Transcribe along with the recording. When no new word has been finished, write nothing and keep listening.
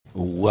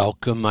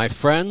Welcome, my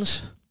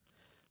friends.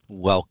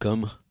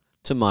 Welcome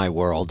to my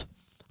world.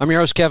 I'm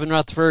your host, Kevin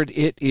Rutherford.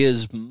 It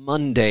is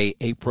Monday,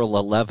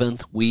 April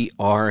 11th. We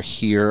are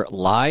here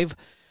live.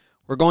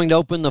 We're going to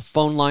open the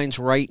phone lines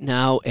right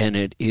now, and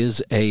it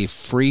is a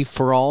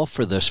free-for-all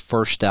for this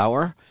first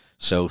hour.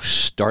 So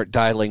start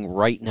dialing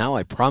right now.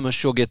 I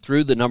promise you'll get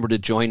through. The number to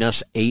join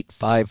us,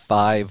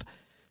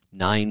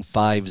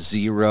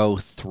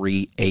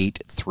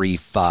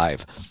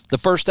 855-950-3835. The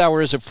first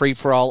hour is a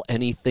free-for-all.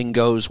 Anything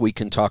goes. We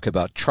can talk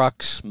about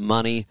trucks,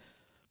 money,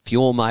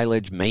 fuel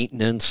mileage,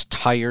 maintenance,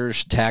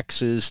 tires,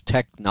 taxes,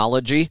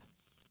 technology,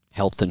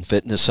 health and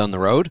fitness on the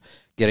road,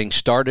 getting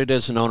started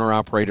as an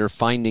owner-operator,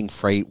 finding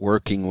freight,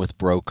 working with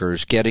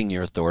brokers, getting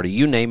your authority.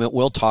 You name it,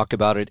 we'll talk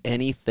about it.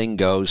 Anything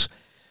goes.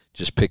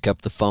 Just pick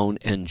up the phone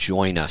and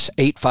join us.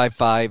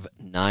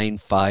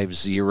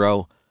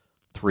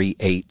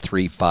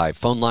 855-950-3835.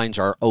 Phone lines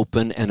are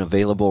open and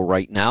available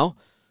right now,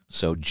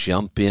 so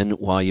jump in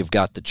while you've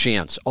got the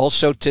chance.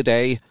 Also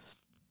today,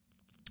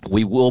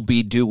 we will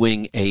be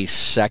doing a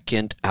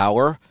second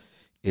hour.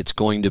 It's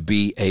going to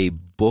be a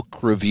book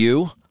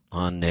review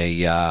on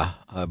a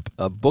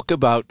book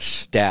about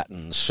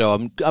statins.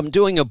 So I'm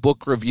doing a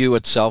book review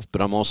itself,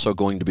 but I'm also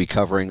going to be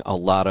covering a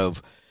lot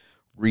of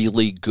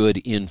really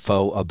good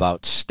info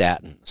about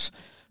statins.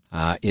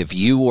 If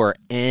you or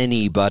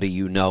anybody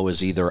you know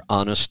is either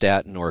on a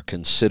statin or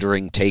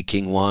considering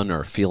taking one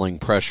or feeling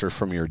pressure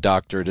from your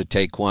doctor to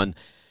take one,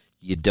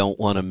 you don't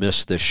want to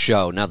miss this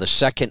show. Now, the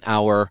second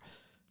hour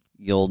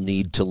you'll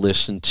need to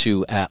listen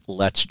to at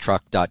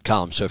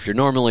letstruck.com. So if you're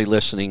normally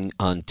listening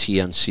on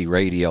TNC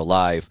Radio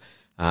Live,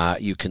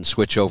 you can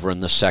switch over in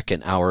the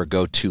second hour,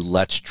 go to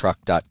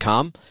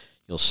letstruck.com.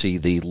 You'll see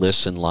the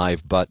Listen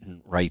Live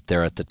button right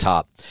there at the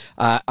top.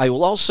 I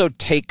will also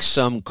take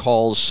some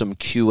calls, some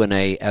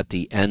Q&A at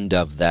the end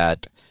of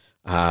that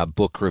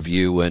book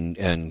review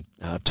and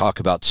talk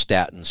about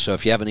statins. So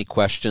if you have any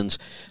questions,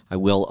 I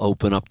will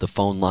open up the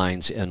phone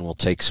lines and we'll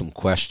take some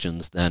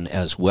questions then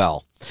as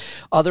well.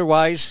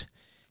 Otherwise,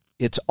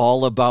 it's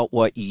all about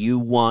what you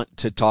want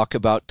to talk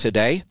about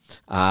today.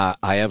 I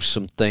have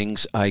some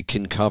things I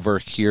can cover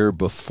here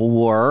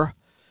before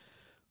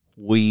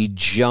we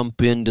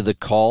jump into the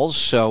calls.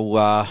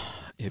 So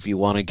if you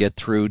want to get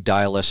through,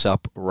 dial us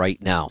up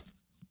right now.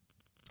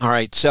 All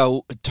right,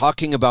 so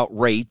talking about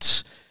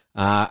rates,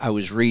 I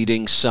was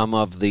reading some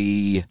of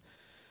the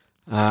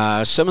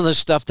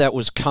stuff that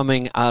was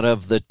coming out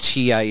of the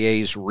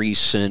TIA's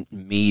recent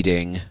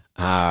meeting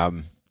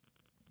in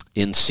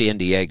San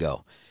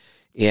Diego.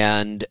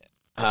 And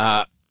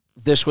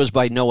this was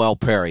by Noel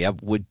Perry.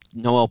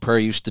 Noel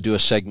Perry used to do a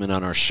segment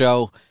on our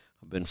show.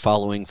 I've been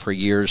following for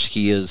years.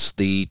 He is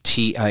the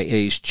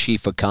TIA's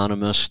chief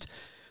economist.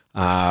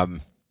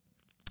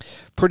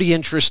 Pretty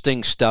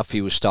interesting stuff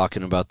he was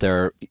talking about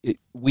there.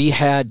 We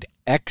had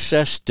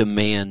excess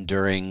demand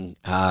during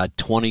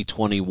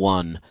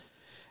 2021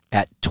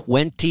 at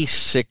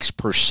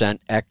 26%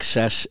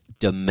 excess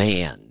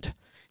demand.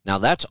 Now,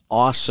 that's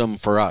awesome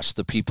for us,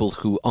 the people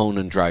who own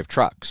and drive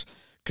trucks,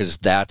 because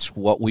that's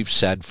what we've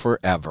said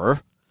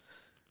forever.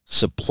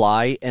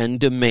 Supply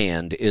and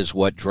demand is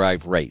what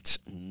drive rates.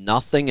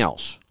 Nothing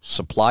else.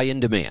 Supply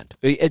and demand.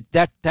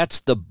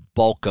 That's the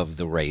bulk of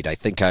the rate. I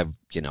think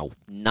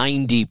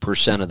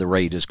 90% of the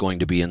rate is going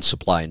to be in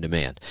supply and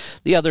demand.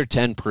 The other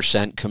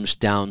 10% comes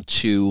down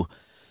to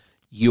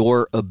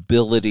your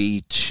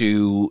ability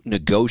to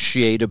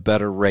negotiate a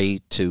better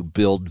rate, to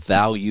build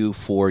value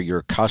for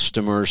your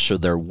customers so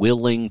they're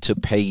willing to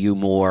pay you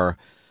more,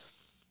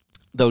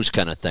 those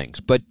kind of things.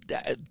 But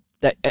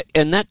that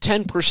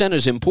 10%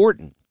 is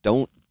important.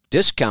 Don't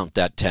discount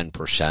that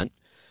 10%,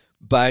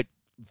 but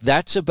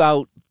that's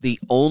about the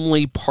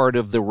only part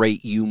of the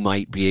rate you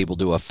might be able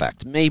to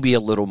affect. Maybe a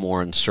little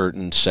more in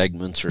certain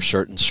segments or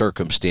certain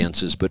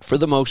circumstances, but for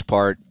the most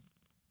part,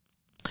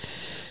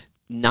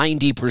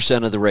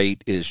 90% of the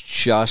rate is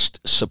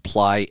just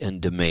supply and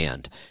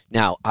demand.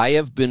 Now, I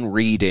have been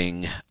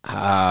reading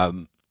a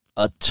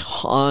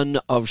ton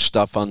of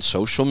stuff on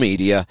social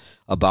media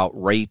about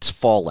rates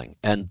falling,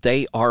 and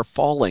they are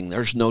falling.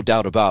 There's no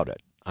doubt about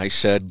it. I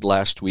said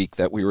last week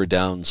that we were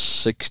down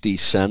 60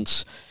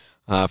 cents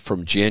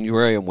from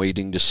January. I'm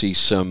waiting to see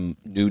some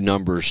new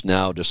numbers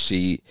now to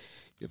see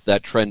if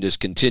that trend is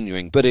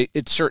continuing, but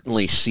it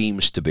certainly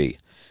seems to be.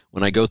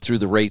 When I go through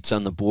the rates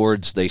on the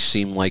boards, they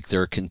seem like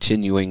they're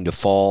continuing to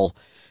fall,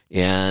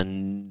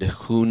 and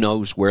who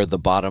knows where the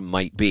bottom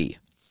might be.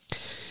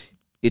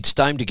 It's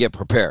time to get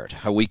prepared.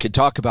 We could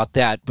talk about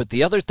that, but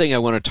the other thing I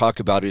want to talk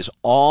about is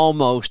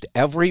almost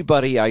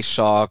everybody I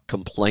saw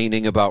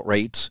complaining about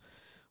rates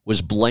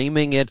was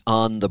blaming it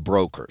on the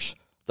brokers.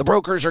 The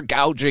brokers are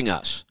gouging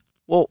us.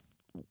 Well,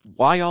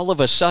 why all of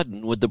a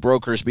sudden would the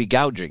brokers be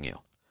gouging you?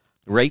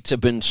 Rates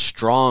have been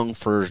strong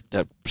for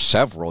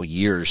several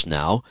years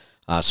now.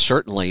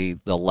 Certainly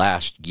the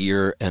last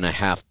year and a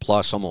half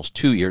plus, almost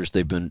 2 years,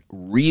 they've been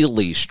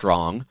really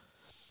strong.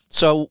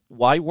 So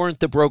why weren't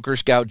the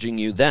brokers gouging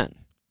you then?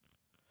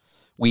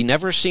 We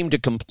never seem to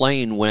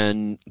complain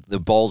when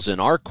the ball's in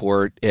our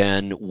court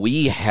and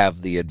we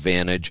have the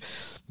advantage.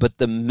 But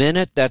the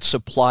minute that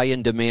supply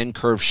and demand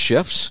curve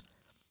shifts,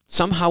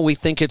 somehow we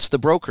think it's the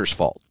broker's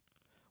fault.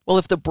 Well,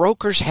 if the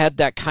brokers had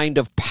that kind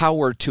of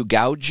power to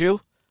gouge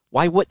you,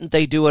 why wouldn't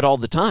they do it all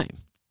the time?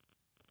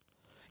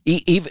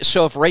 Even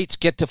so, if rates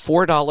get to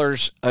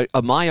 $4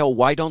 a mile,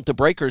 why don't the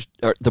brokers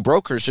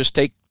just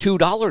take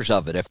 $2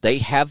 of it if they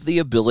have the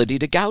ability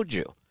to gouge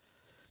you?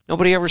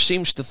 Nobody ever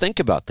seems to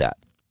think about that.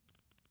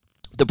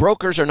 The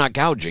brokers are not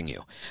gouging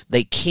you.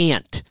 They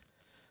can't,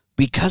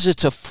 because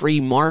it's a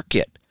free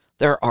market.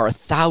 There are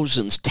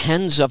thousands,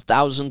 tens of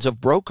thousands of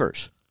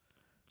brokers.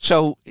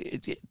 So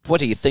what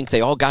do you think?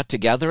 They all got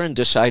together and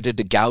decided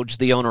to gouge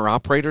the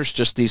owner-operators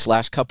just these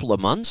last couple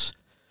of months?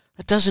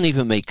 That doesn't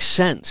even make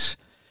sense.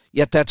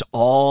 Yet that's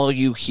all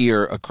you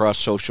hear across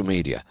social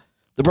media.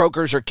 The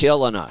brokers are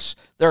killing us.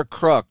 They're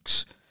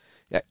crooks.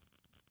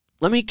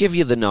 Let me give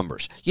you the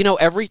numbers. You know,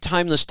 every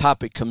time this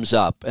topic comes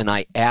up and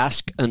I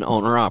ask an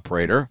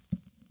owner-operator,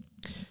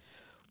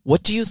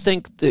 what do you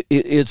think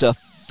is a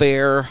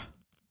fair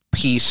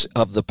piece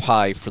of the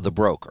pie for the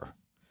broker?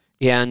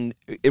 And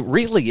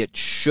it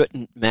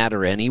shouldn't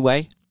matter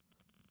anyway.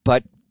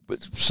 But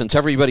since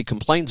everybody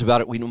complains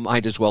about it, we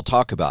might as well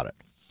talk about it.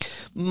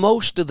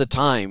 Most of the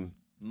time,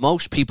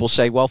 most people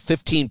say, well,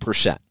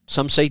 15%.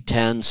 Some say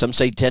 10, some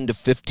say 10 to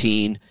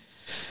 15.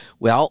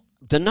 Well,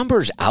 the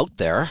number's out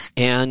there,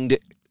 and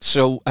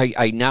so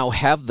I now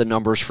have the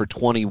numbers for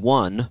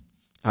 21.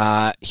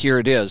 Here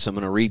it is. I'm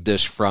going to read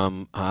this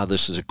from,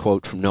 this is a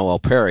quote from Noel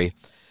Perry.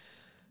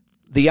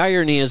 The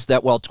irony is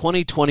that while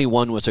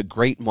 2021 was a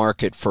great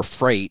market for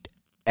freight,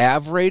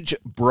 average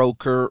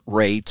broker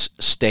rates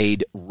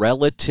stayed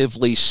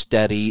relatively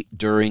steady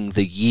during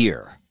the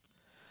year.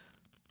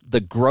 The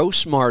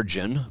gross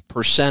margin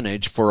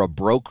percentage for a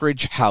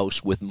brokerage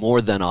house with more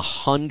than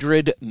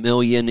 $100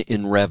 million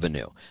in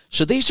revenue.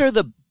 So these are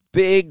the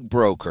big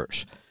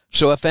brokers.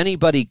 So if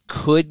anybody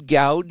could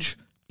gouge,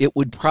 it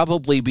would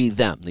probably be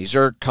them. These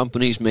are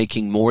companies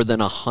making more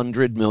than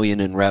 $100 million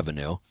in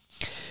revenue.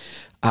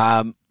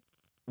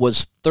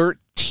 Was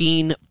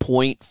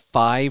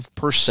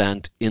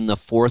 13.5% in the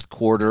fourth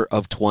quarter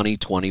of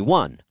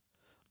 2021.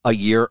 A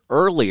year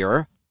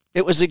earlier,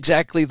 it was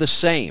exactly the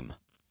same.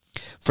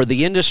 For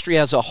the industry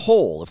as a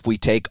whole, if we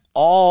take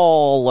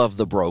all of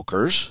the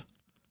brokers,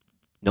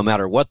 no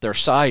matter what their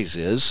size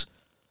is,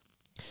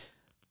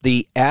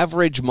 the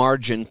average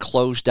margin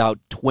closed out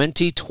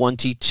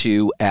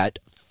 2022 at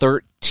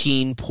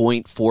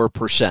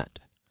 13.4%.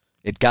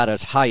 It got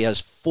as high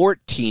as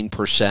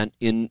 14%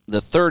 in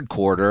the third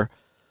quarter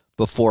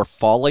before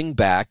falling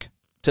back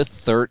to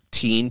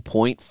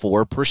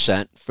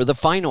 13.4% for the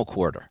final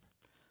quarter.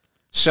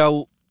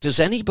 So does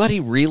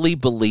anybody really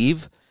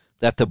believe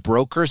that the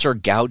brokers are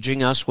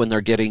gouging us when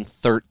they're getting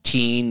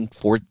 13,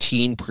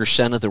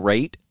 14% of the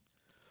rate?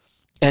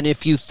 And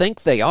if you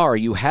think they are,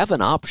 you have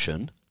an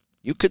option.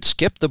 You could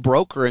skip the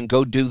broker and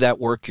go do that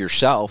work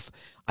yourself.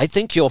 I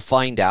think you'll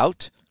find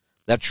out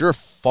that you're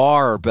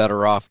far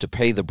better off to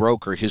pay the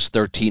broker his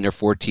 13 or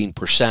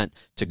 14%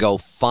 to go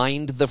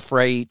find the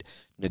freight,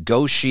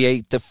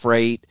 negotiate the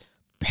freight,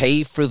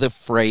 pay for the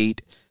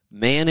freight,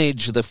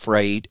 manage the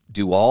freight,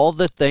 do all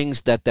the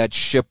things that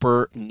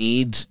shipper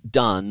needs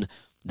done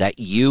that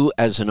you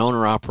as an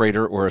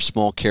owner-operator or a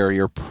small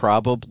carrier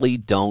probably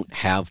don't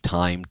have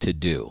time to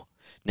do.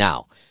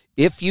 Now,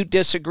 if you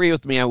disagree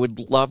with me, I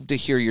would love to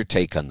hear your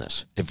take on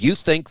this. If you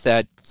think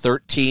that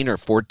 13 or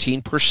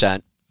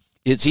 14%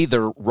 is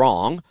either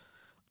wrong,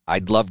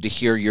 I'd love to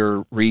hear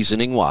your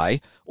reasoning why.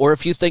 Or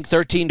if you think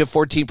 13 to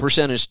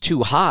 14% is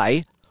too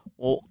high,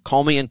 well,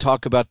 call me and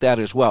talk about that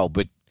as well.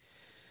 But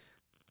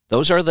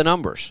those are the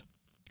numbers.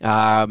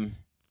 Let's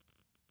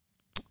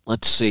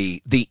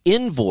see. The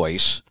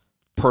invoice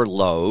per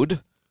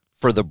load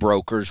for the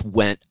brokers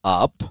went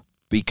up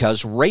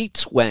because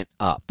rates went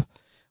up,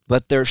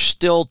 but they're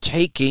still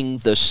taking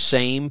the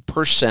same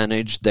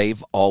percentage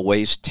they've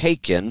always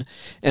taken.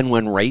 And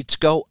when rates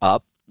go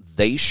up,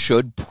 they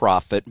should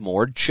profit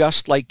more,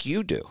 just like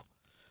you do.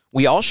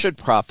 We all should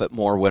profit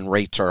more when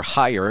rates are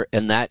higher,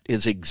 and that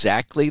is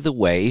exactly the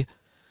way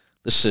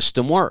the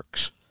system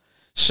works.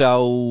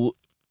 So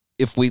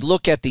if we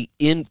look at the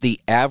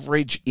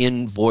average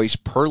invoice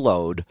per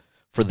load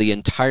for the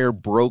entire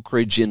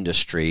brokerage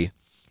industry,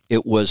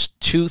 it was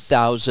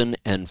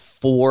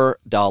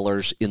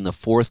 $2,004 in the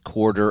fourth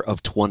quarter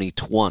of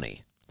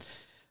 2020.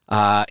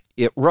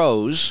 It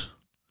rose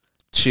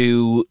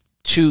to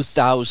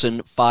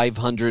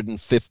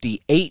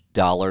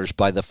 $2,558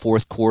 by the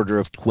fourth quarter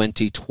of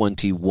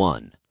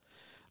 2021.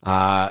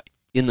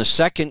 In the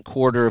second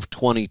quarter of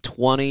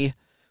 2020,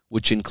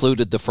 which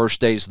included the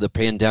first days of the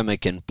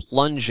pandemic and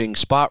plunging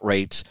spot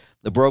rates,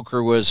 the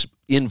broker was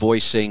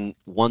invoicing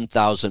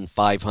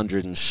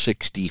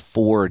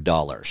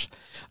 $1,564.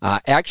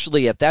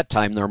 Actually, at that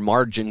time, their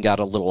margin got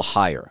a little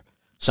higher.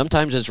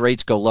 Sometimes as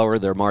rates go lower,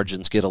 their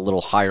margins get a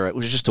little higher. It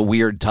was just a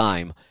weird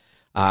time.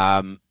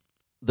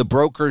 The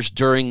brokers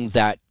during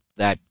that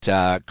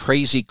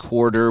crazy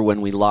quarter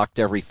when we locked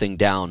everything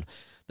down,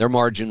 their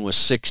margin was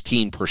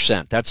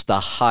 16%. That's the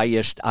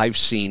highest I've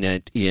seen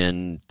it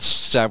in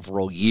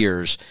several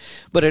years,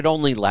 but it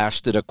only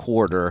lasted a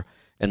quarter,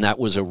 and that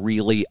was a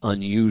really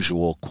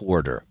unusual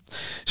quarter.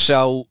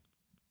 So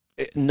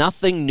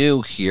nothing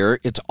new here.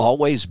 It's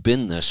always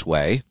been this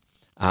way.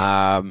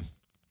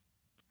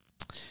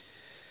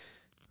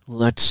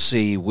 Let's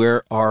see,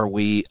 where are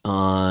we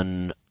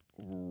on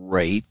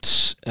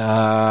rates?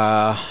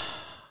 Yeah,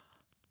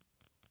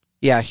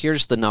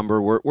 here's the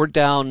number. We're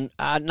down,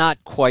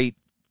 not quite.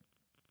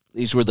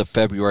 These were the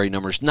February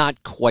numbers,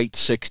 not quite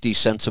 60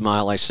 cents a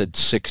mile. I said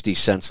 60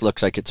 cents.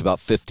 Looks like it's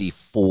about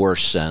 54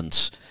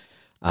 cents.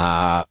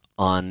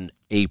 On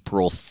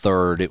April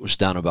 3rd, it was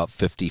down about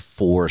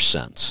 54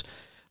 cents.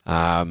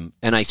 And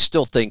I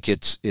still think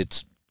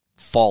it's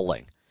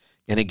falling.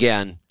 And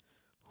again,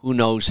 who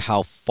knows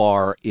how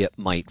far it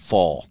might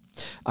fall.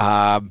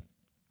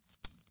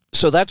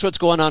 So that's what's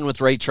going on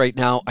with rates right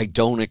now. I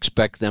don't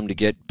expect them to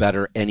get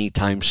better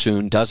anytime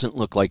soon. Doesn't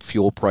look like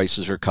fuel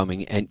prices are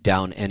coming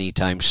down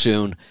anytime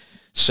soon.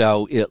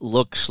 So it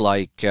looks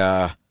like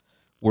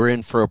we're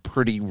in for a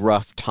pretty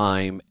rough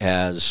time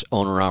as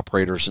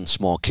owner-operators and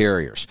small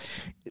carriers.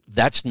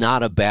 That's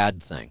not a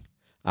bad thing.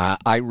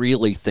 I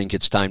really think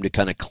it's time to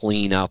kind of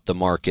clean out the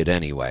market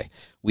anyway.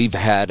 We've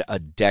had a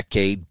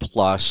decade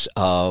plus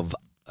of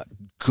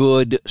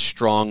good,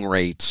 strong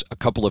rates, a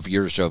couple of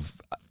years of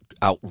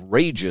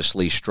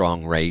outrageously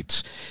strong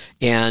rates,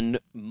 and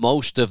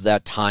most of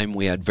that time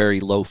we had very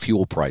low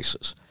fuel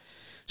prices.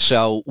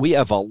 So we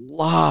have a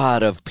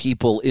lot of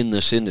people in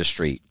this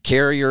industry,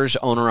 carriers,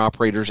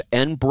 owner-operators,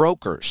 and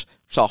brokers.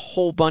 There's a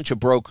whole bunch of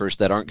brokers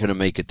that aren't going to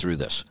make it through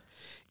this.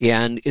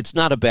 And it's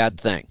not a bad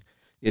thing.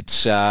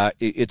 It's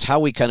how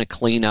we kind of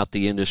clean out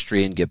the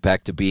industry and get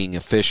back to being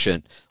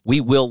efficient.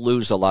 We will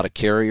lose a lot of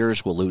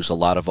carriers. We'll lose a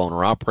lot of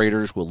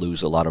owner-operators. We'll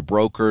lose a lot of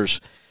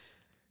brokers.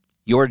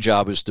 Your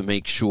job is to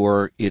make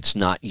sure it's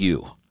not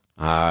you.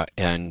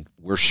 And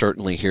we're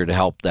certainly here to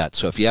help that.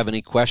 So if you have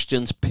any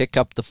questions, pick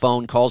up the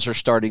phone. Calls are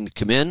starting to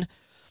come in.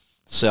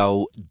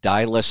 So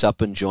dial us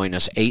up and join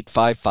us,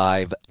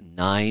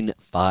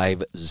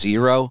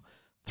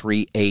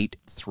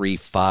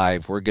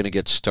 855-950-3835. We're going to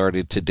get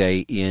started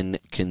today in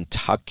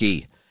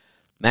Kentucky.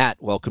 Matt,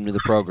 welcome to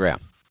the program.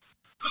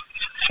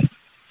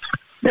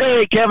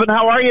 Hey, Kevin,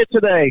 how are you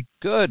today?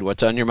 Good.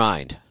 What's on your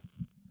mind?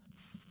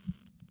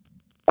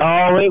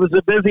 Oh, it was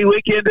a busy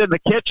weekend in the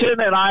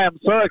kitchen, and I am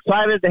so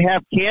excited to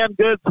have canned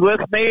goods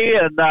with me.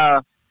 And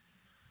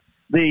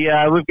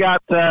we've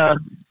got 12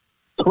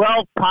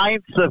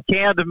 pints of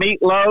canned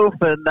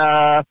meatloaf, and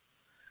I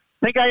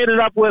think I ended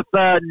up with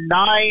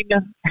 9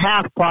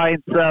 half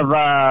pints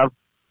of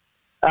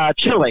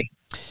chili.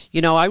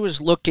 You know, I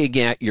was looking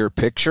at your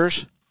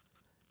pictures.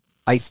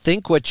 I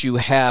think what you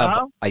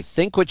have,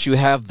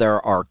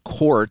 there are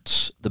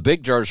quarts. The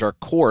big jars are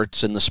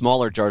quarts, and the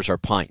smaller jars are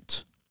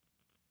pints.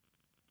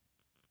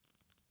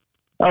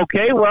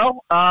 Okay,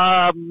 well,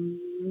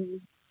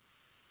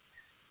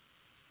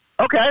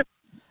 okay.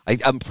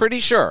 I'm pretty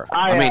sure.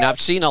 I mean,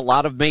 I've seen a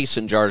lot of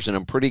mason jars, and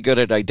I'm pretty good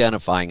at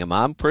identifying them.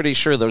 I'm pretty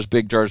sure those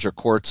big jars are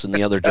quarts, and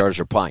the other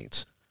jars are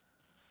pints.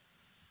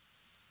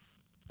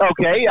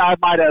 Okay, I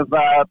might have.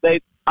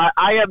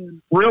 I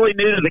am really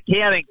new to the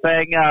canning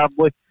thing.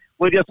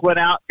 We just went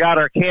out and got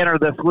our canner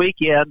this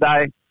weekend.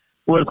 I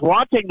was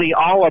watching the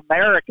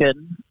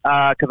All-American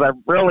because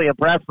I'm really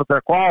impressed with their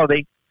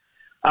quality.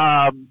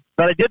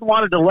 But I didn't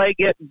want to delay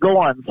getting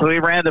going, so we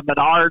ran to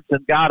Menards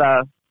and got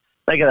a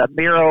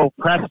Miro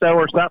Presto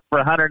or something for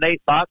 $108,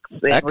 and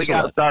Excellent. We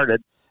got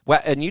started. Well,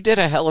 and you did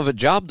a hell of a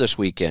job this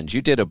weekend.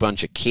 You did a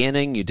bunch of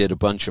canning, you did a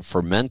bunch of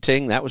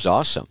fermenting. That was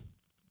awesome.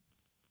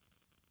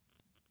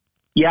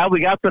 Yeah, we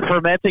got the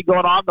fermenting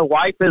going on. The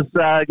wife is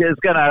going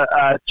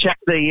to check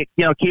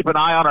keep an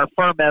eye on our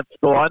ferments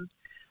going,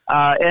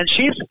 and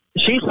she's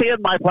seeing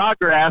my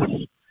progress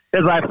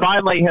as I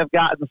finally have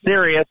gotten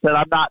serious and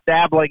I'm not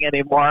dabbling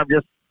anymore. I'm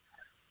just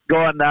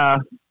going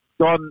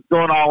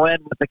all in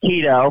with the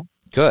keto.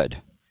 Good.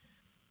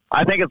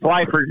 I think it's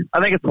life or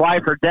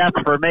death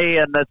for me,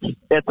 and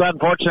it's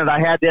unfortunate I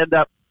had to end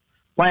up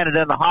planted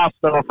in the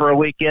hospital for a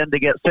weekend to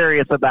get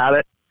serious about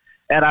it.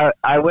 And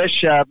I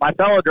wish my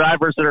fellow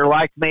drivers that are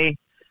like me,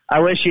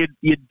 I wish you'd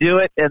do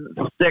it and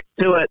stick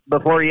to it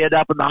before you end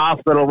up in the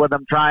hospital with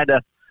them trying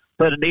to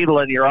put a needle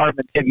in your arm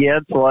and give you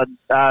insulin.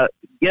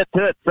 Get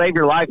to it, save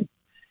your life.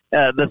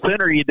 The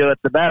sooner you do it,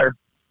 the better.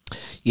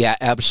 Yeah,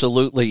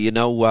 absolutely. You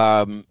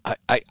know,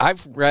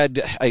 I've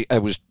read.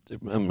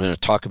 I'm going to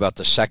talk about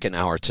the second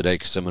hour today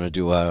because I'm going to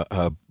do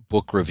a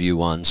book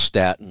review on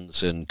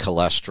statins and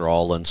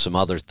cholesterol and some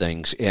other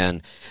things.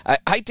 And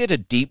I did a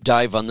deep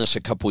dive on this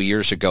a couple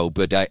years ago,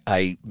 but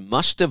I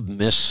must have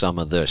missed some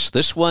of this.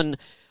 This one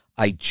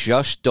I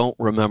just don't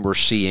remember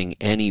seeing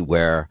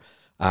anywhere.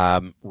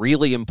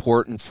 Really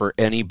important for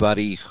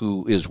anybody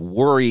who is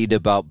worried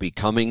about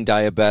becoming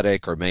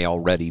diabetic or may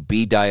already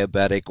be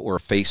diabetic or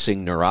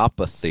facing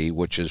neuropathy,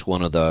 which is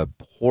one of the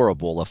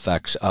horrible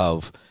effects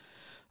of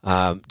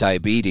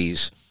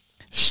diabetes.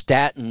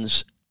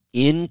 Statins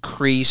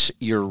increase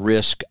your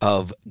risk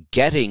of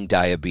getting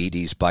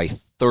diabetes by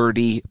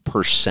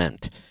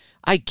 30%.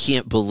 I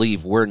can't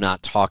believe we're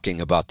not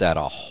talking about that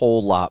a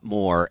whole lot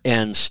more.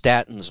 And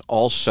statins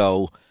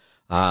also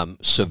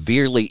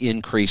severely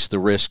increase the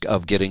risk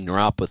of getting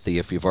neuropathy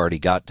if you've already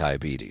got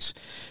diabetes.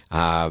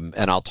 And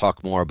I'll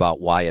talk more about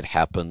why it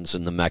happens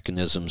and the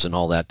mechanisms and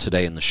all that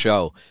today in the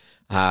show.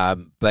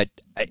 But,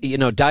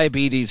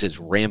 diabetes is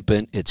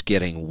rampant. It's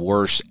getting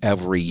worse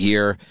every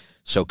year.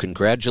 So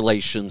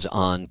congratulations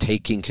on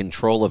taking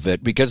control of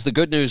it, because the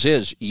good news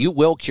is you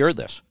will cure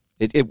this.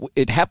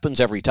 It happens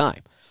every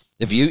time.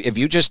 If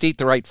you just eat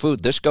the right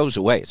food, this goes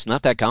away. It's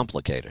not that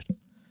complicated.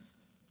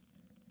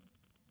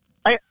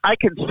 I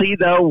can see,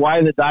 though,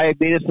 why the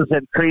diabetes is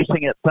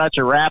increasing at such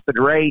a rapid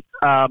rate.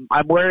 I'm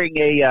wearing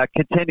a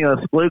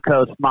continuous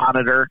glucose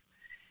monitor,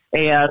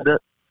 and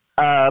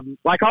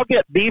I'll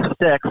get beef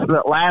sticks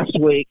that last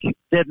week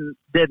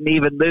didn't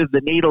even move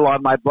the needle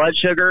on my blood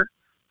sugar,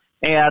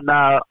 and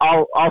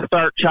I'll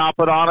start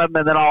chopping on them,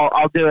 and then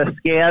I'll do a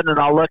scan, and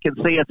I'll look and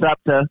see it's up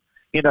to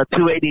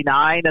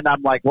 289, and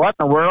I'm like, what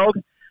in the world?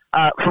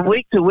 From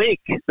week to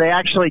week, they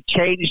actually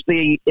changed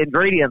the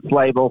ingredients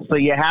label, so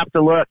you have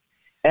to look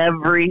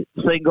every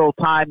single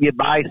time you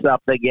buy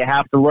something. You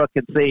have to look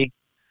and see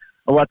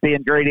what the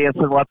ingredients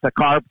and what the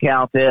carb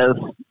count is,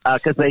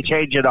 because they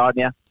change it on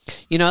you.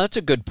 That's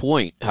a good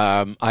point.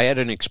 I had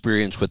an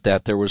experience with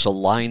that. There was a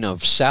line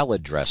of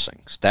salad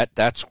dressings.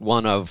 That's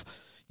one of,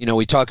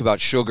 we talk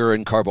about sugar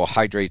and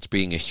carbohydrates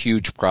being a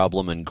huge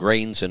problem and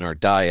grains in our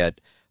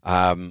diet.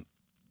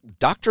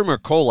 Dr.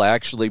 Mercola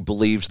actually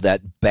believes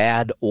that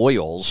bad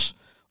oils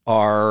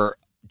are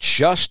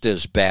just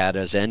as bad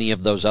as any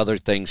of those other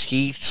things.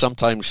 He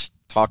sometimes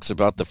talks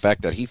about the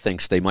fact that he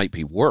thinks they might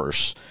be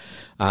worse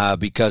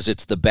because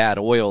it's the bad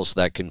oils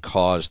that can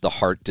cause the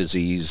heart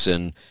disease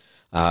and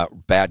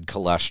bad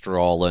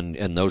cholesterol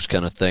and those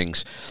kind of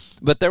things.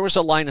 But there was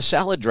a line of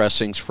salad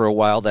dressings for a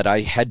while that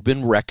I had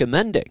been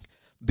recommending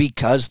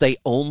because they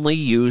only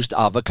used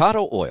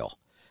avocado oil.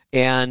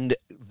 And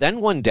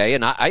then one day,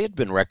 and I had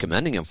been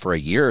recommending them for a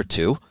year or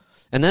two,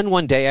 and then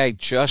one day I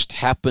just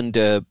happened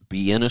to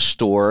be in a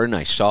store and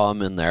I saw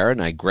them in there,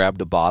 and I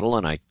grabbed a bottle,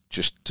 and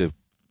just to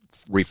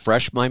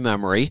refresh my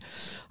memory,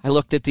 I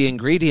looked at the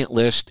ingredient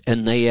list,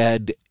 and they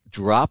had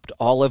dropped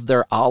all of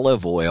their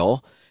olive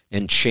oil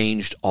and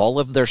changed all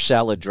of their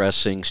salad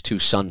dressings to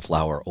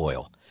sunflower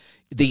oil.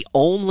 The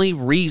only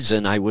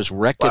reason I was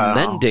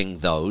recommending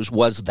those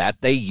was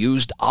that they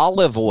used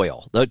olive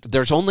oil.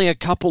 There's only a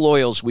couple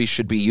oils we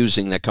should be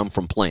using that come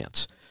from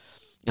plants.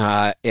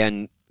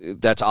 And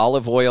that's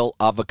olive oil,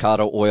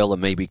 avocado oil,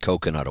 and maybe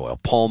coconut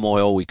oil. Palm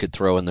oil we could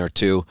throw in there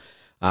too.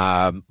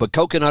 But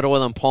coconut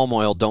oil and palm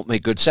oil don't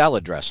make good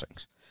salad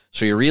dressings.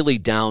 So you're really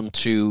down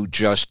to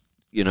just,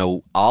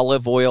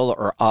 olive oil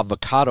or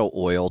avocado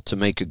oil to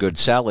make a good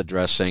salad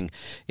dressing.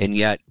 And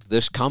yet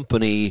this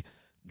company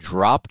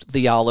dropped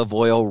the olive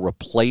oil,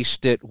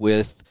 replaced it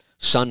with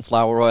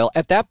sunflower oil.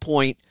 At that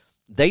point,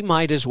 they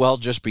might as well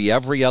just be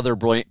every other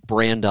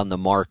brand on the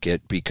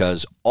market,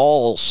 because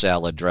all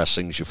salad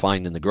dressings you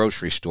find in the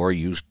grocery store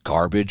use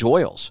garbage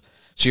oils.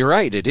 So you're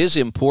right. It is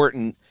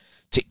important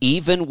to,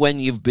 even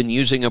when you've been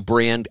using a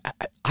brand,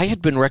 I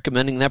had been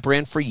recommending that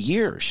brand for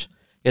years.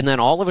 And then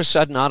all of a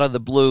sudden, out of the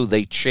blue,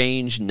 they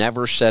changed,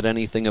 never said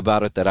anything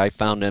about it that I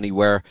found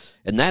anywhere.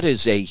 And that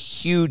is a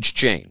huge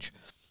change.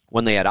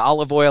 When they had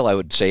olive oil, I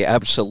would say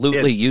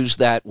absolutely use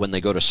that. When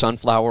they go to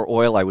sunflower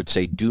oil, I would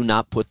say do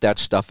not put that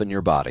stuff in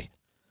your body.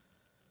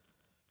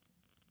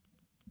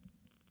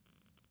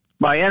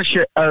 My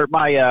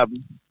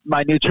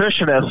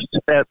nutritionist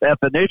at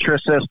the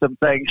Nutrisystem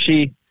thing,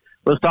 she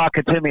was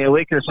talking to me a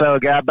week or so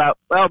ago about,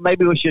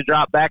 maybe we should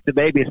drop back to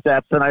baby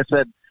steps. And I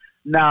said,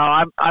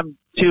 no, I'm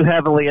too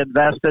heavily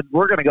invested.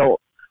 We're going to go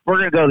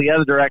the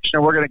other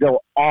direction. We're going to go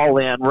all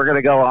in. We're going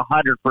to go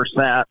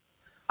 100%.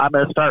 I'm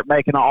going to start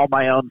making all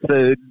my own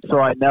food so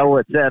I know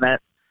what's in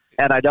it,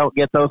 and I don't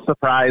get those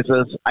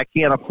surprises. I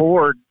can't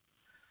afford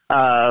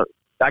to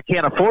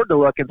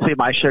look and see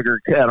my sugar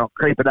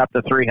creeping up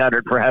to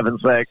 300, for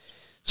heaven's sake.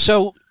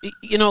 So,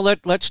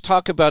 let's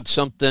talk about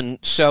something.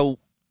 So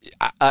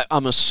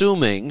I'm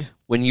assuming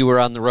when you were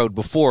on the road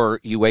before,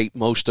 you ate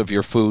most of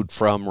your food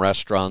from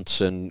restaurants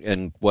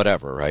and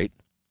whatever, right?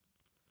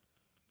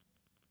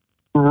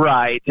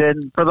 Right.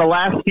 And for the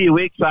last few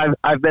weeks,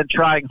 I've been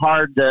trying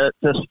hard to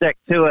stick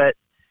to it,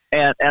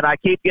 and I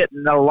keep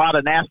getting a lot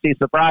of nasty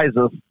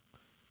surprises.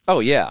 Oh,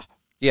 yeah.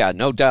 Yeah,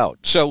 no doubt.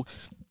 So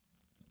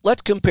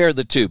let's compare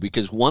the two,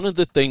 because one of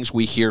the things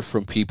we hear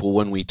from people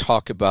when we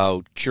talk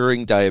about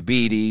curing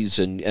diabetes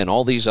and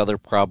all these other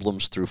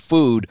problems through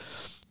food,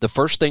 the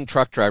first thing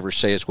truck drivers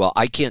say is, well,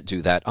 I can't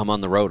do that. I'm on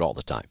the road all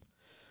the time.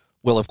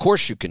 Well, of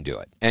course you can do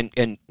it.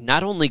 And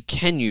not only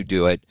can you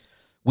do it,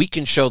 we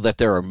can show that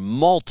there are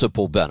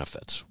multiple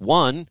benefits.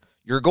 One,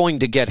 you're going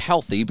to get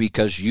healthy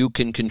because you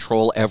can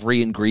control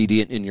every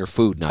ingredient in your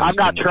food now. I'm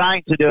not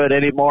trying to do it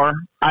anymore.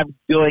 I'm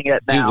doing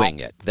it now. Doing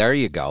it. There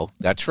you go.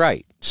 That's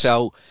right.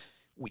 So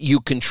you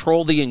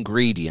control the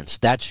ingredients.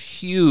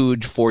 That's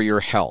huge for your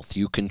health.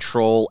 You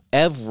control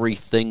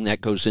everything that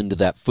goes into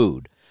that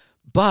food.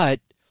 But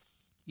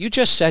You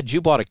just said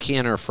you bought a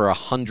canner for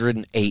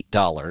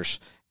 $108,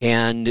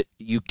 and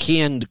you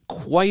canned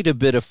quite a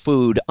bit of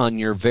food on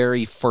your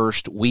very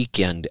first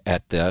weekend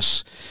at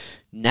this.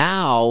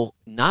 Now,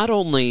 not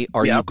only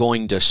are you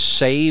going to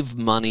save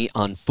money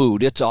on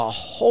food, it's a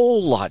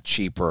whole lot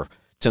cheaper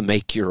to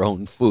make your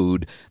own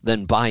food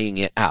than buying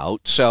it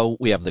out. So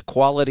we have the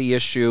quality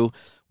issue.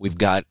 We've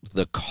got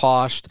the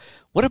cost.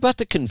 What about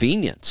the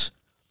convenience?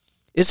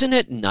 Isn't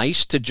it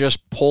nice to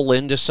just pull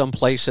into some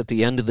place at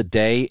the end of the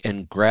day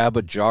and grab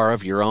a jar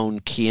of your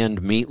own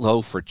canned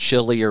meatloaf or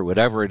chili or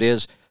whatever it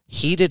is,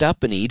 heat it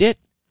up and eat it?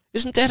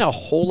 Isn't that a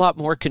whole lot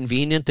more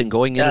convenient than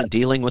going in and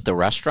dealing with the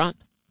restaurant?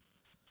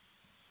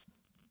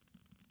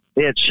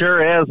 It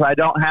sure is. I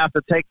don't have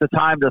to take the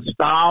time to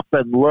stop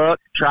and look,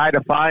 try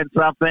to find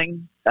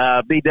something,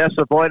 be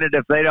disappointed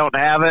if they don't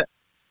have it.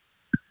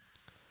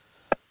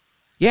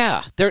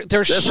 Yeah.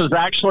 This is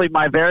actually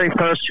my very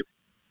first...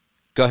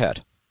 Go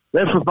ahead.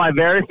 This was my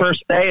very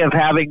first day of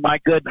having my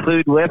good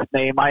food with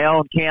me, my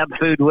own canned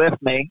food with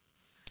me.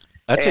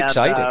 That's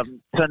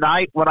exciting.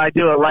 Tonight when I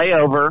do a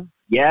layover,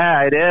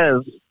 yeah, it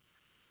is.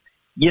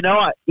 You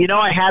know,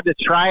 I had to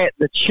try it.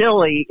 The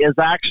chili is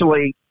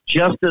actually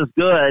just as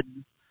good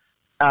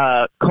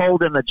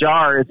cold in the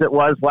jar as it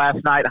was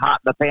last night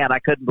hot in the pan. I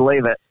couldn't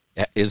believe it.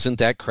 Isn't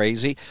that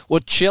crazy? Well,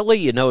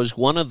 chili, is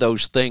one of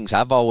those things.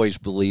 I've always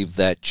believed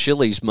that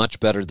chili's much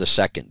better the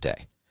second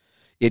day.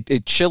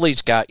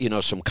 Chili's got,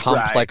 some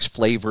complex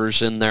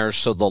flavors in there.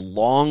 So the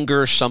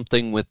longer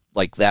something with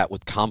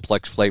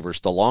complex flavors,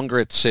 the longer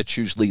it sits,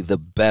 usually the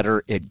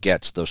better it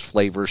gets. Those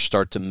flavors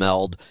start to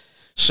meld.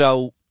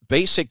 So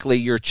basically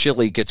your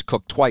chili gets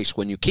cooked twice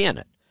when you can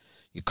it.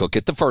 You cook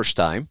it the first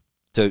time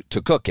to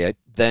cook it,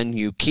 then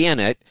you can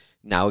it.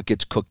 Now it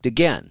gets cooked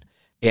again.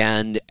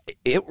 And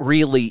it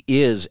really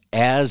is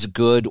as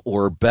good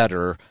or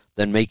better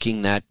than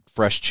making that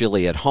fresh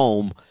chili at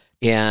home.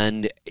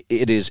 And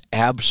it is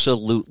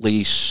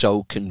absolutely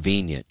so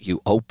convenient.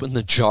 You open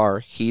the jar,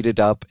 heat it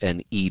up,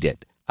 and eat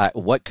it.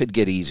 What could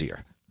get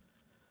easier?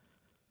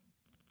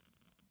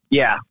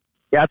 Yeah.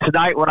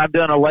 Tonight when I'm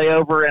doing a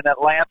layover in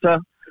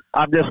Atlanta,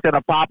 I'm just going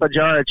to pop a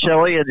jar of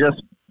chili and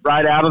just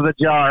right out of the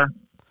jar.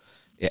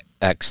 Yeah,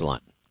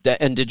 excellent.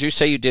 And did you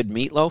say you did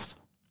meatloaf?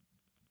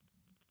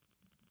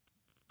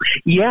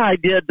 Yeah, I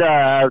did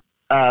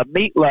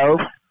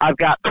meatloaf. I've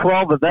got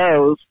 12 of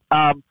those.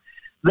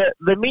 The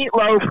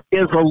meatloaf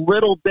is a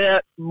little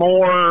bit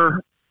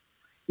more,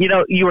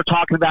 you were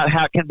talking about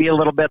how it can be a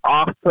little bit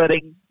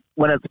off-putting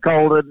when it's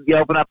cold and you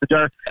open up the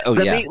jar.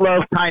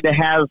 Meatloaf kind of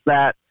has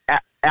that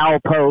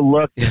Alpo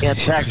look and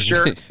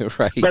texture.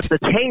 Right. But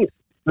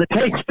the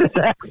taste is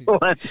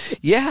excellent.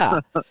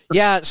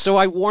 Yeah. So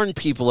I warn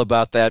people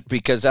about that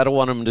because I don't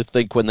want them to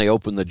think when they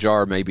open the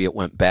jar maybe it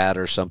went bad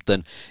or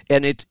something.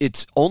 And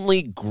it's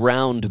only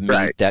ground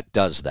meat that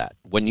does that.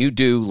 When you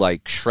do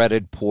like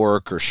shredded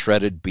pork or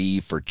shredded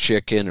beef or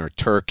chicken or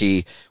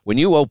turkey, when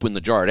you open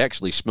the jar, it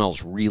actually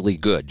smells really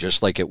good,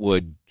 just like it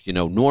would,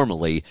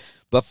 normally.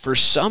 But for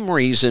some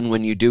reason,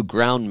 when you do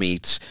ground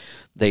meats,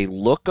 they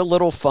look a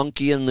little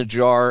funky in the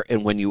jar.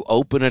 And when you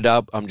open it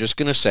up, I'm just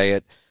going to say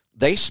it,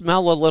 they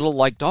smell a little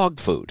like dog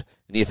food.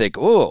 And you think,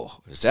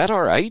 oh, is that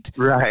all right?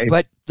 Right.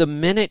 But the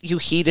minute you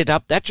heat it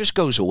up, that just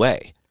goes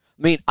away.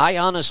 I mean, I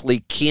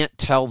honestly can't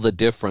tell the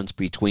difference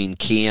between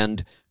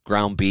canned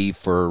ground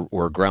beef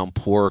or ground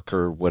pork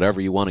or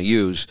whatever you want to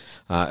use.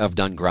 I've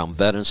done ground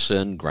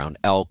venison, ground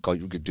elk.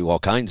 You could do all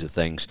kinds of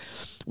things.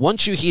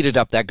 Once you heat it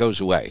up, that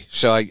goes away.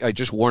 So I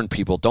just warn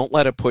people, don't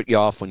let it put you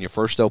off when you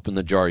first open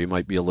the jar. You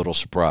might be a little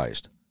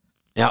surprised.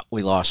 Yeah,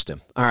 we lost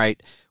him. All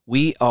right.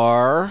 We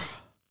are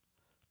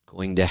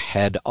going to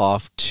head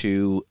off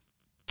to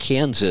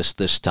Kansas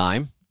this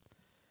time.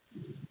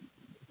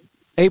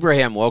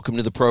 Abraham, welcome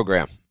to the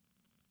program.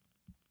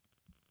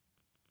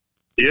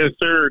 Yes,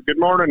 sir. Good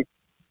morning.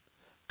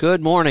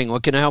 Good morning.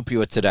 What can I help you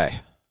with today?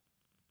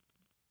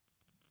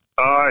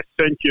 I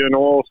sent you an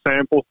oil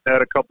sample.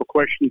 Had a couple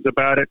questions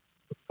about it.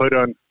 Put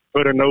an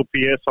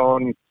OPS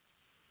on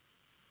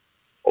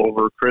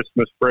over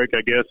Christmas break,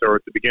 I guess, or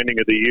at the beginning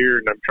of the year,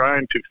 and I'm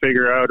trying to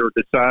figure out or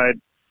decide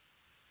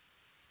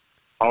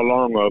how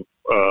long of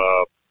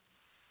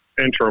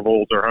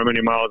intervals or how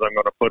many miles I'm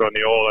going to put on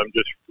the oil. I'm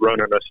just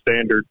running a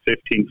standard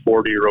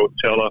 1540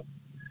 Rotella.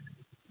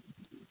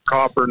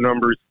 Copper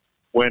numbers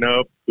went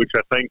up, which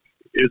I think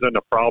isn't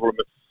a problem.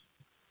 It's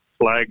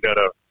flagged at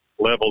a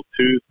level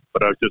 2,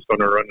 but I was just going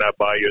to run that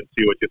by you and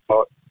see what you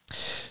thought.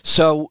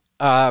 So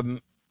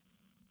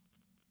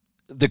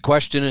the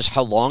question is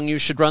how long you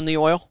should run the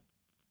oil?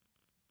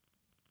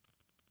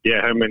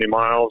 Yeah, how many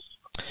miles?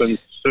 Since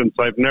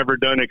I've never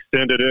done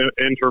extended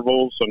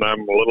intervals, and I'm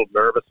a little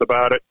nervous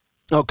about it.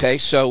 Okay,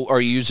 so are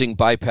you using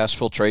bypass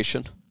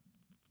filtration?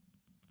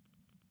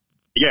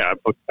 Yeah,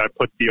 I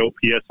put the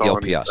OPS on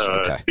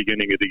okay.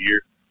 Beginning of the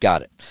year.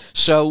 Got it.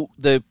 So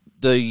the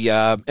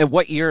and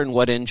what year and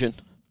what engine?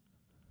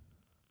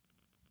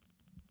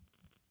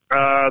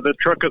 The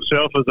truck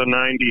itself is a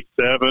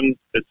 97.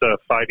 It's a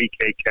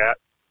 5EK Cat.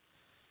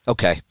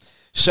 Okay.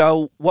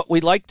 So what we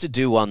like to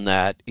do on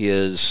that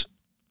is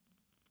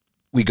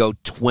We go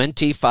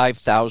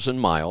 25,000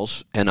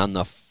 miles, and on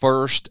the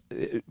first,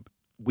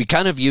 we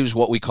kind of use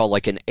what we call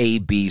like an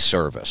A-B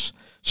service.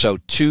 So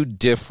 2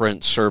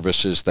 different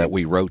services that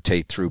we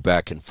rotate through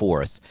back and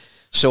forth.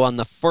 So on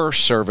the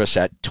first service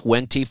at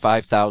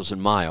 25,000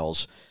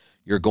 miles,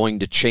 you're going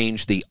to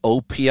change the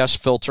OPS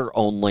filter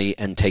only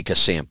and take a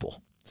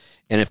sample.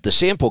 And if the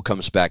sample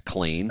comes back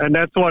clean... And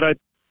that's what I...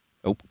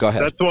 Oh, go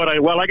ahead.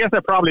 Well, I guess I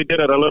probably did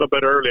it a little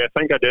bit early. I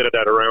think I did it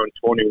at around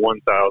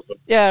 21,000.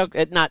 Yeah,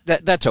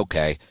 that's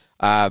okay.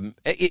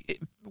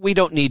 We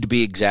don't need to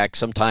be exact.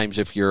 Sometimes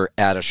if you're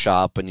at a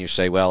shop and you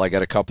say, well, I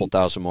got a couple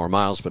thousand more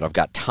miles, but I've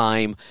got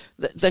time,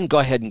 then go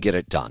ahead and get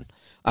it done.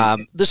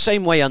 The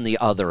same way on the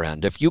other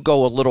end. If you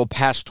go a little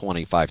past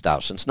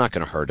 25,000, it's not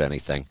going to hurt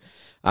anything.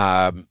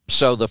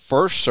 So the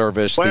first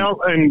service...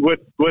 Well, and with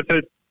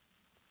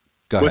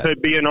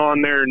it being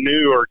on there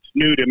new or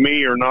new to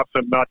me or not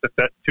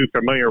that too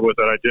familiar with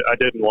it, I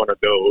didn't want to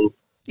go.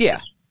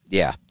 Yeah.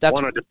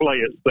 Wanted to play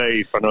it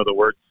safe, in other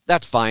words.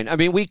 That's fine. I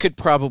mean, we could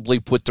probably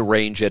put the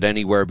range at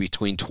anywhere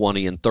between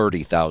 20 and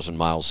 30,000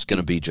 miles. It's going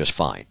to be just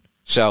fine.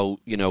 So,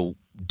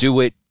 do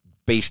it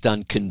based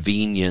on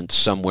convenience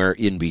somewhere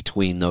in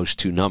between those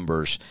 2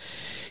 numbers.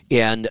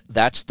 And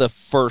that's the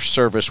first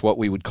service, what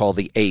we would call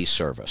the A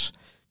service.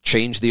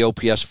 Change the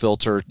OPS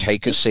filter,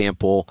 take a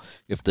sample.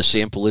 If the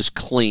sample is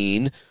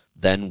clean,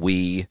 then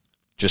we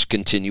just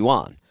continue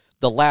on.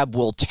 The lab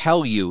will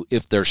tell you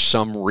if there's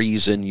some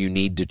reason you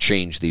need to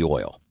change the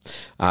oil.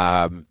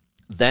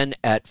 Then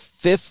at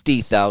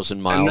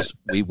 50,000 miles,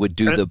 we would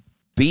do the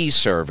B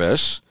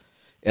service,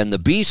 and the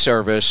B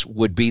service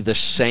would be the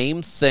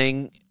same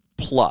thing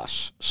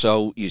plus.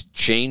 So you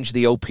change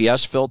the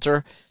OPS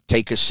filter,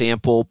 take a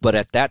sample, but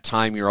at that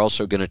time, you're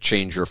also going to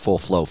change your full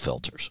flow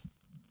filters.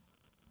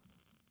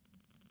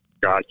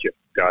 Gotcha.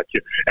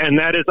 And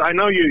that is, I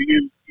know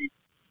you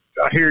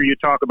I hear you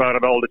talk about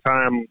it all the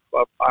time.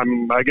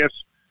 I guess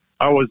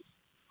I was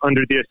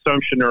under the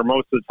assumption, or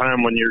most of the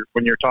time when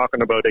you're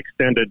talking about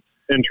extended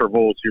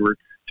intervals, you were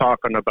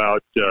talking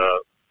about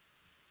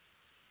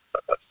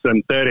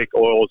synthetic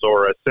oils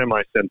or a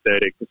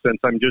semi-synthetic. Since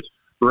I'm just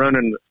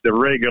running the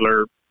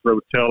regular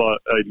Rotella,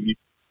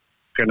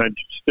 can I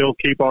still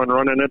keep on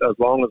running it as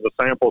long as the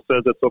sample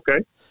says it's okay?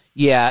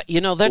 Yeah,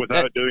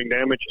 without doing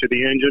damage to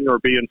the engine or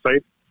being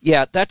safe?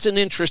 Yeah, that's an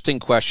interesting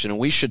question, and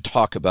we should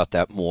talk about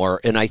that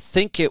more. And I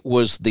think it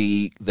was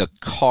the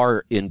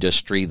car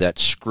industry that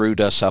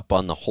screwed us up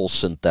on the whole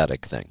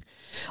synthetic thing.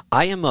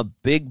 I am a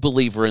big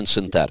believer in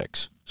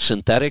synthetics.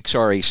 Synthetics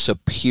are a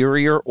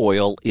superior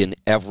oil in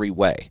every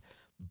way.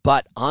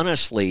 But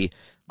honestly...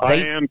 I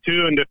am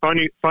too, and the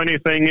funny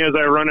thing is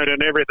I run it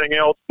in everything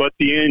else but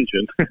the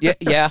engine.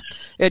 Yeah.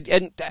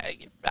 And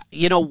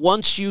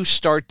once you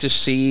start to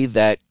see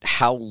that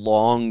how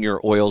long your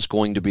oil's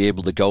going to be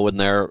able to go in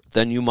there,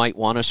 then you might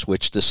want to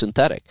switch to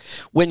synthetic.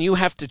 When you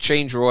have to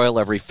change your oil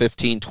every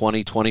 15,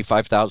 20,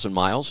 25,000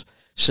 miles,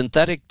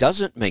 synthetic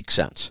doesn't make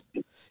sense.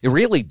 It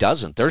really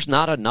doesn't. There's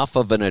not enough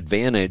of an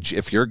advantage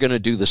if you're going to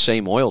do the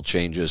same oil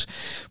changes.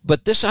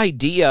 But this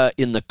idea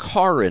in the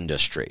car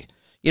industry...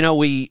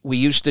 we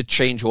used to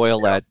change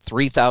oil at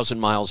 3,000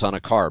 miles on a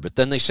car, but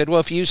then they said,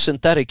 well, if you use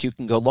synthetic, you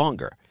can go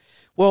longer.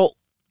 Well,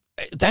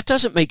 that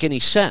doesn't make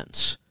any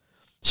sense.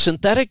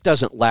 Synthetic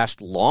doesn't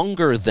last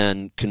longer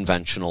than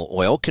conventional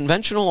oil.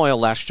 Conventional oil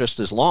lasts just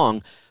as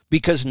long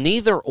because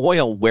neither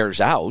oil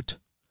wears out.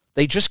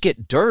 They just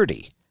get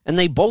dirty, and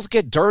they both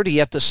get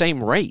dirty at the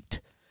same rate.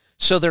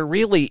 So there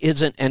really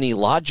isn't any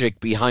logic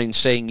behind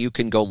saying you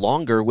can go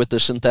longer with the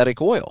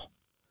synthetic oil.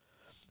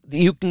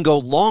 You can go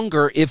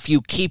longer if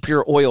you keep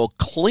your oil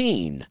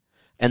clean.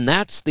 And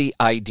that's the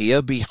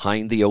idea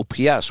behind the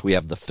OPS. We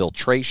have the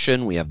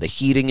filtration, we have the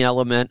heating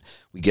element,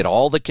 we get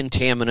all the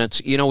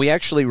contaminants. We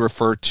actually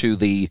refer to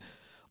the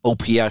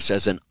OPS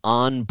as an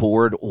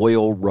onboard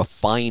oil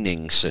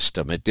refining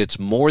system. It's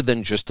more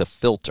than just a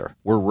filter.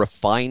 We're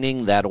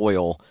refining that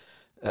oil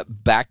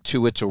back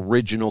to its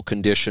original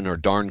condition or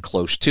darn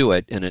close to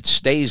it, and it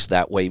stays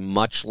that way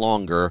much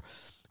longer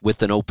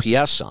with an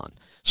OPS on.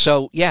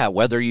 So, yeah,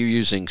 whether you're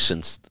using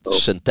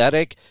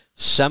synthetic,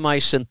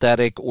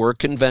 semi-synthetic, or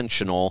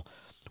conventional,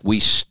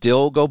 we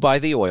still go by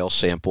the oil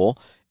sample,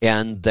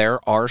 and there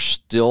are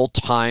still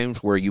times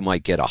where you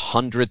might get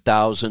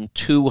 100,000,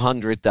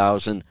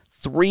 200,000,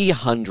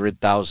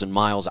 300,000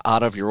 miles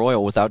out of your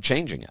oil without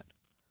changing it.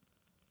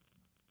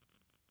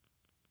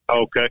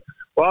 Okay.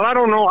 Well, I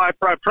don't know. I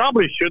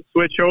probably should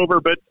switch over,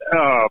 but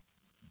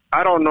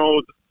I don't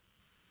know.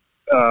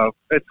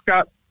 It's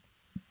got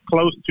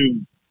close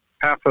to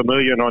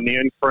 $500,000 on the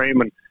end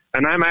frame,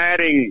 and I'm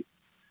adding.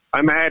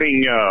 I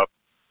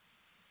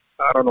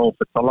don't know if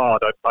it's a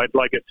lot. I'd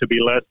like it to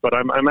be less, but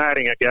I'm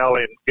adding a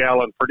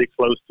gallon pretty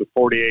close to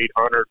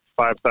 4,800,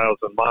 5,000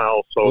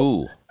 miles. So,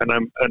 ooh. and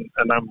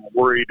I'm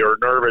worried or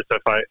nervous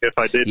if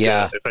I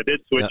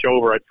did switch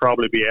over, I'd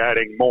probably be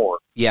adding more.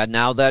 Yeah.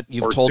 Now that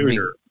you've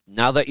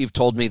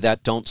told me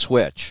that, don't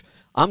switch.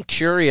 I'm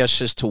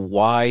curious as to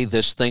why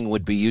this thing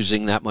would be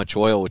using that much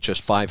oil with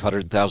just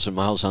 500,000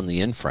 miles on the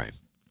end frame.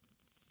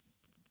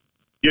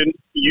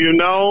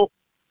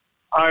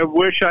 I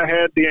wish I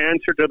had the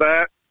answer to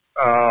that.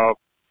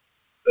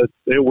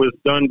 It was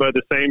done by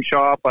the same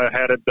shop. I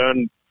had it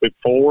done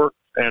before,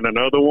 and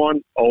another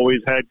one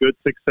always had good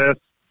success.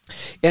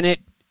 And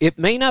it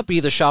may not be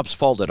the shop's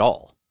fault at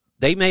all.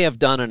 They may have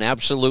done an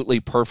absolutely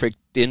perfect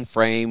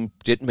in-frame,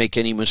 didn't make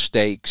any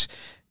mistakes.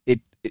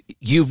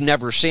 You've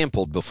never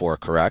sampled before,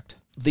 correct?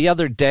 The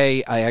other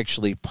day, I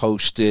actually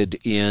posted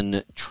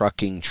in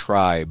Trucking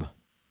Tribe.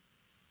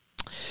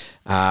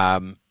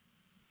 I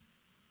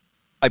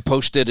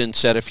posted and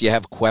said, if you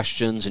have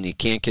questions and you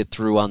can't get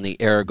through on the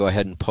air, go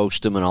ahead and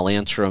post them and I'll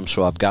answer them.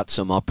 So I've got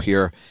some up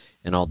here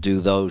and I'll do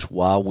those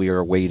while we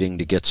are waiting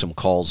to get some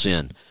calls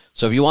in.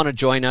 So if you want to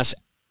join us,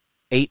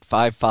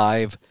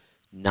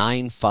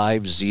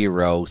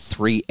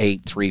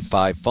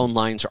 855-950-3835. Phone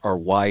lines are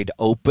wide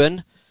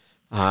open.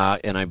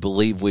 And I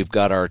believe we've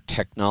got our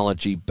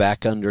technology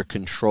back under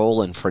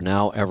control, and for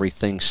now,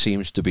 everything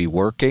seems to be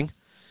working.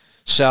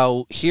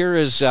 So here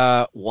is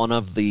one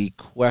of the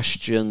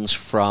questions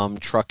from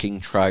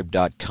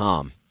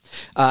TruckingTribe.com.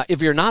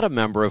 If you're not a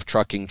member of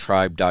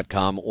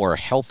TruckingTribe.com or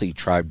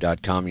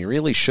HealthyTribe.com, you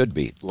really should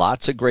be.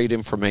 Lots of great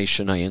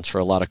information. I answer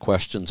a lot of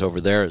questions over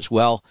there as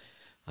well.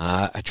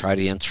 I try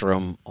to answer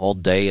them all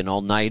day and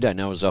all night. I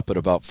know I was up at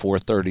about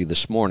 4:30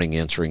 this morning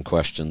answering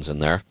questions in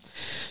there.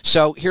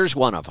 So here's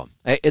one of them.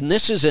 And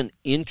this is an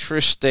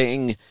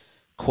interesting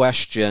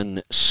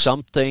question,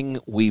 something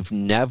we've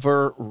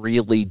never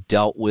really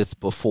dealt with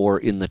before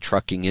in the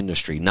trucking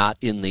industry, not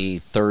in the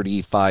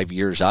 35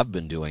 years I've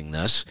been doing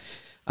this.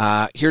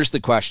 Here's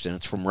the question.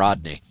 It's from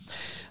Rodney.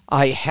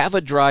 I have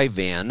a dry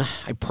van.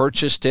 I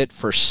purchased it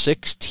for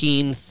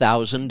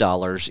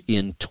 $16,000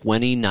 in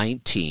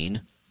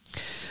 2019.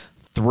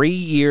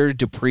 3-year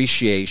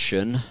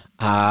depreciation,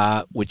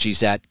 which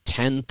is at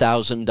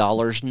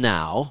 $10,000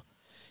 now,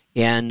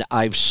 and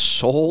I've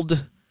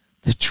sold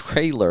the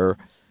trailer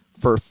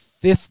for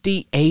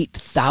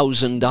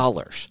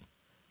 $58,000.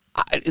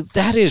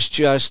 That is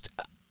just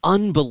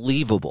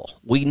unbelievable.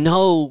 We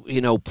know,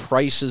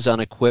 prices on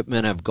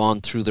equipment have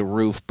gone through the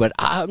roof, but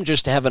I'm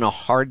just having a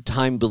hard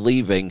time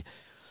believing,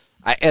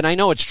 and I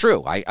know it's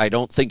true. I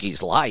don't think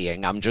he's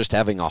lying. I'm just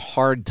having a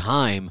hard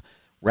time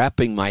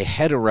wrapping my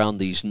head around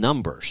these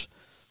numbers.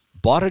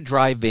 Bought a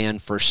dry van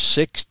for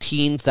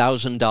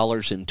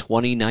 $16,000 in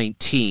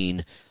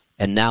 2019,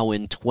 and now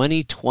in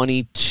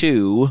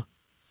 2022,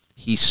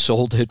 he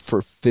sold it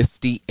for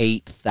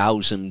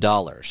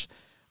 $58,000.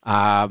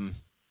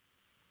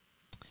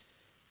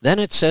 Then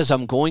it says,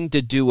 I'm going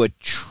to do a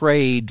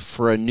trade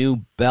for a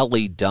new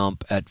belly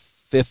dump at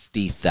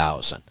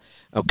 $50,000.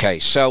 Okay,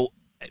 so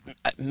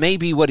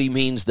maybe what he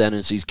means then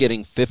is he's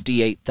getting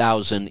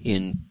 $58,000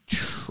 in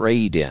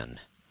trade-in.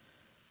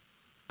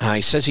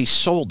 He says he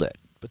sold it,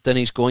 but then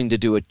he's going to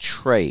do a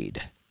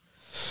trade.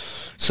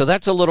 So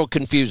that's a little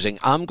confusing.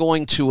 I'm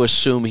going to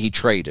assume he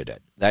traded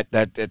it.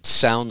 That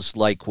sounds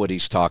like what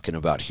he's talking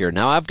about here.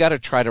 Now I've got to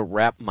try to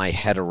wrap my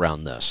head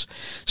around this.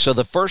 So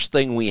the first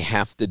thing we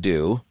have to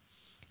do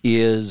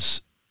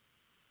is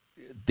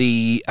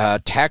the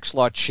tax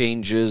law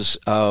changes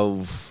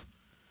of,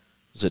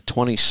 is it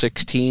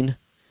 2016?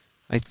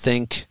 I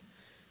think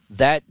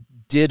that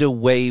did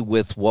away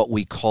with what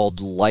we called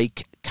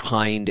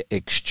like-kind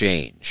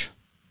exchange.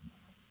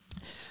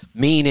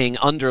 Meaning,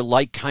 under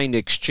like-kind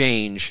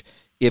exchange,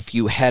 if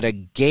you had a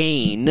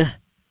gain,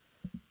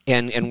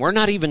 and we're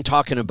not even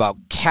talking about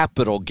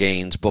capital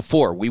gains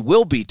before. We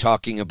will be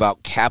talking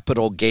about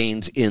capital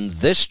gains in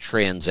this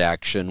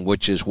transaction,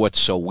 which is what's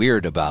so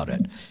weird about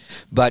it.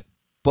 But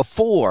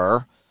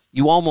before,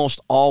 you almost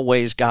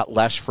always got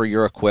less for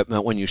your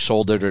equipment when you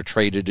sold it or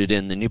traded it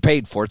in than you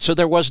paid for it. So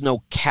there was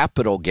no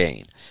capital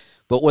gain.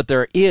 But what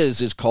there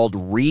is called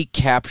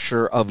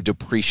recapture of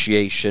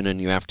depreciation,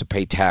 and you have to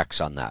pay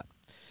tax on that.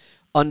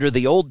 Under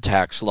the old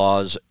tax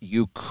laws,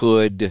 you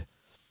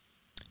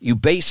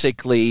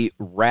basically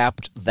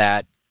wrapped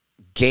that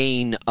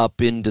gain up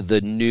into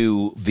the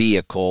new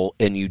vehicle,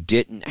 and you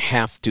didn't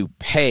have to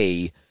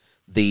pay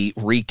the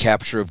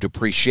recapture of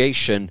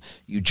depreciation.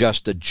 You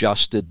just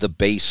adjusted the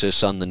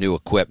basis on the new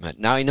equipment.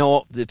 Now, I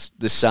know this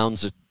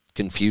sounds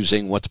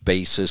confusing. What's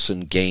basis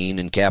and gain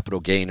and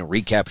capital gain and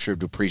recapture of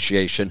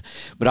depreciation?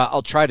 But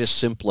I'll try to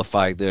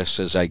simplify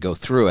this as I go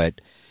through it.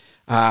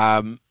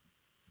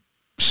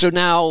 So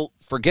now,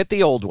 forget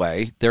the old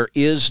way. There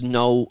is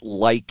no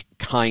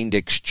like-kind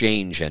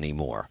exchange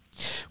anymore.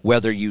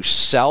 Whether you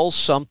sell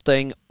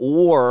something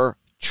or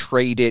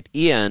trade it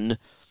in,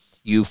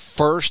 you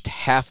first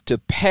have to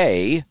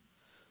pay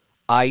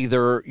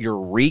either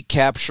your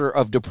recapture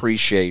of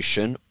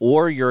depreciation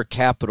or your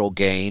capital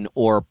gain,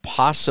 or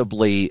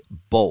possibly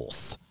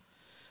both.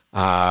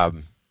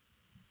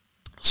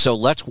 So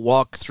let's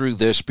walk through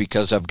this,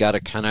 because I've got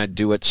to kind of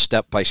do it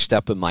step by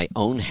step in my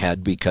own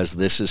head, because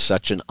this is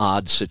such an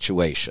odd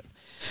situation.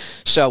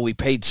 So we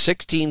paid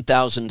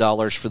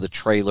 $16,000 for the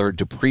trailer,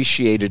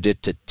 depreciated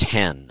it to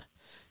 $10,000.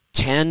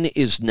 $10,000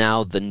 is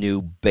now the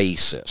new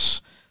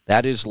basis.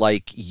 That is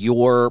like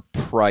your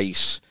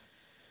price.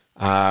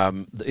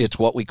 It's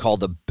what we call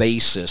the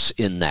basis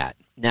in that.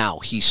 Now,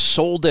 he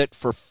sold it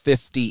for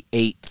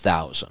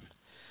 $58,000.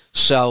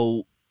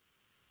 So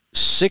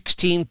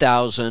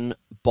 16,000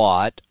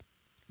 bought,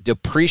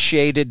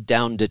 depreciated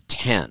down to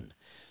 10.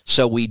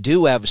 So we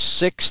do have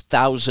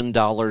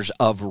 $6,000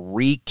 of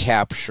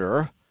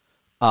recapture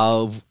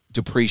of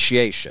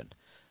depreciation.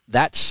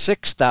 That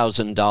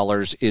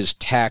 $6,000 is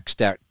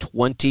taxed at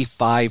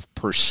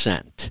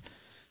 25%.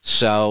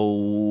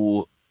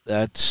 So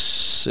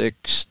that's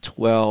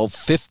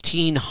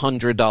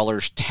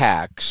 $1,500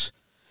 tax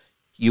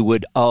you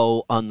would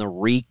owe on the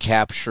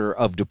recapture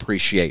of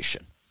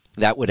depreciation.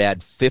 That would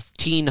add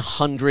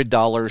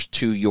 $1,500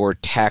 to your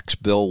tax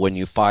bill when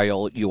you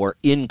file your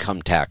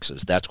income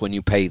taxes. That's when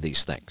you pay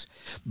these things.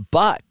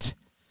 But,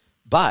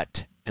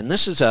 and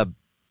this is a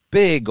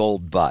big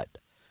old but,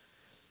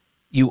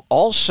 you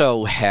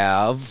also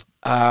have,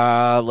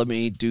 let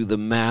me do the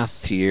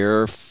math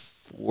here,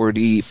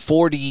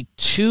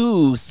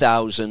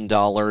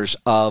 $42,000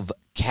 of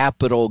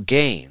capital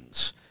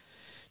gains.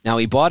 Now,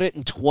 he bought it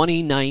in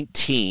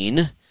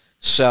 2019,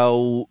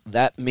 so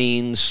that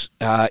means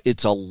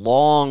it's a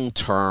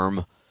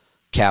long-term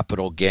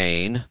capital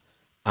gain.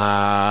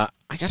 I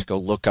got to go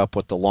look up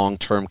what the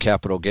long-term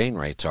capital gain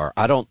rates are.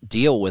 I don't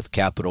deal with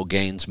capital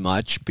gains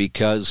much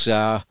because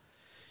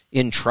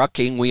in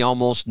trucking, we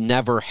almost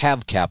never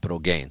have capital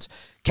gains.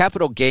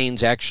 Capital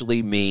gains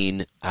actually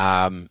mean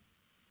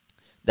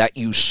that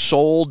you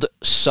sold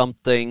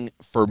something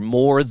for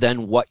more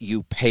than what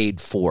you paid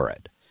for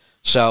it.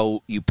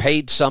 So you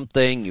paid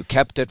something, you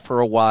kept it for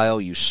a while,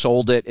 you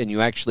sold it, and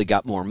you actually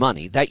got more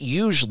money. That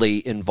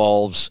usually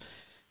involves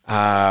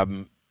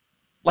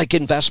like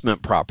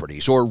investment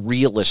properties or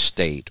real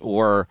estate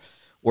or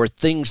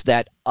things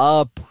that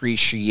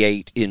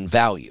appreciate in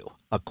value.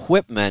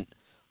 Equipment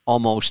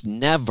almost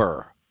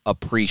never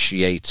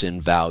appreciates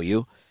in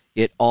value.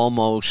 It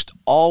almost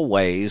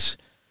always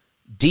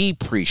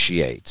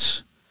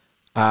depreciates.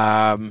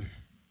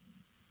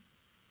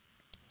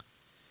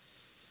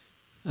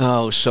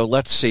 So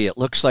let's see. It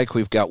looks like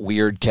we've got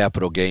weird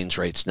capital gains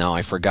rates now.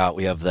 I forgot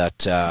we have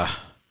that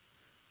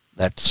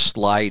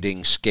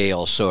sliding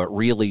scale, so it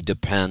really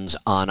depends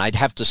on... I'd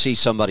have to see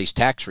somebody's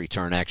tax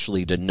return,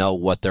 actually, to know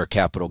what their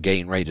capital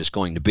gain rate is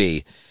going to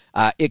be.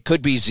 It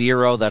could be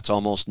 0. That's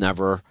almost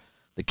never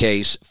the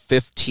case.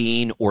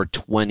 15 or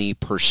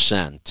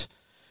 20%,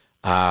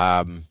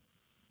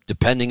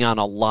 depending on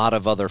a lot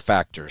of other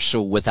factors.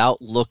 So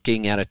without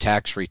looking at a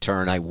tax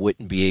return, I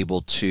wouldn't be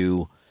able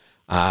to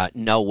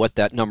know what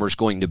that number is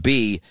going to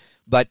be.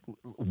 But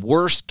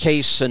worst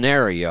case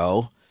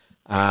scenario,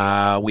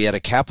 we had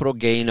a capital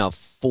gain of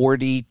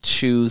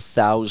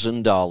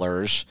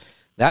 $42,000.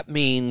 That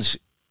means,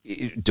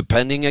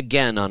 depending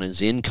again on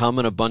his income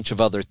and a bunch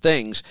of other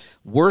things,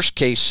 worst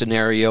case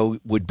scenario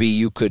would be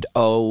you could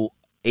owe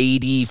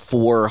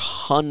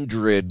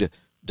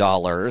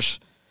 $8,400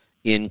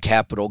 in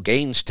capital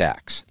gains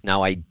tax.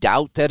 Now, I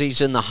doubt that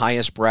he's in the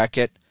highest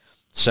bracket,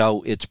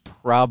 so it's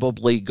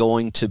probably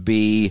going to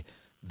be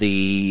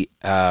the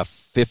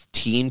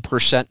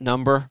 15%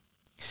 number.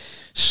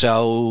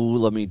 So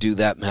let me do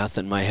that math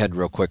in my head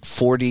real quick.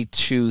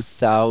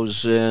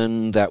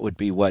 42,000, that would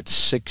be what,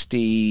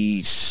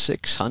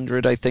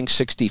 6,600, I think,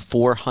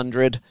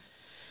 6,400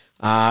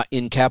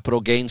 in capital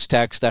gains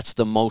tax. That's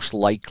the most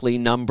likely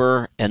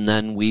number. And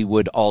then we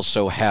would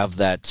also have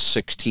that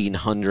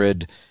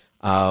 1,600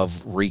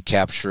 of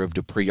recapture of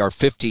or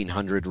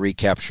 1,500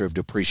 recapture of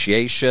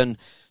depreciation.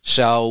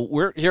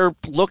 So you're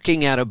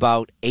looking at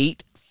about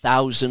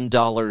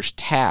 $8,000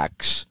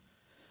 tax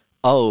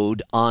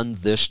owed on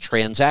this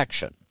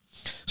transaction.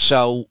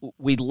 So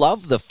we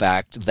love the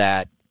fact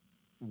that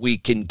we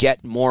can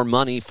get more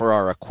money for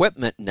our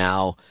equipment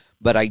now,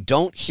 but I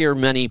don't hear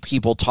many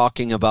people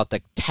talking about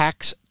the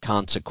tax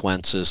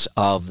consequences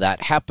of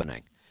that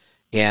happening.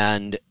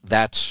 And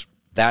that's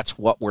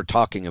what we're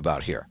talking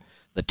about here.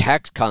 The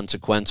tax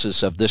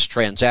consequences of this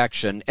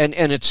transaction, and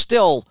it's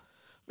still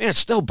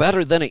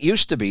better than it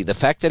used to be. The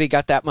fact that he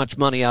got that much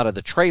money out of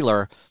the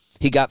trailer,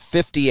 he got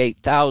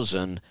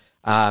 $58,000.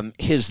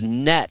 His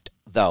net,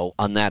 though,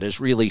 on that is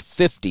really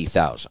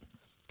 $50,000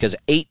 because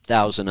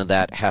 $8,000 of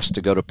that has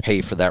to go to pay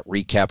for that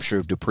recapture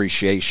of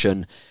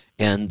depreciation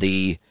and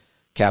the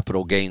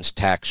capital gains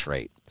tax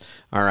rate.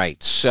 All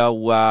right,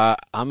 so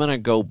I'm going to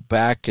go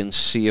back and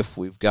see if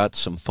we've got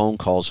some phone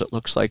calls. It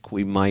looks like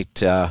we might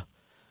have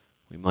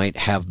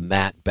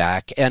Matt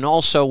back. And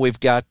also,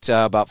 we've got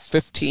about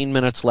 15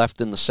 minutes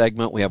left in the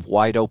segment. We have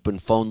wide open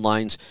phone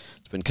lines.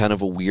 It's been kind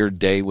of a weird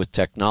day with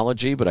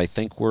technology, but I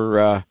think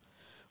we're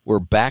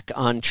back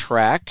on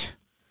track.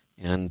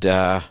 And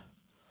that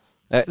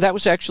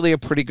was actually a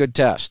pretty good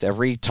test.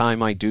 Every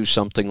time I do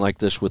something like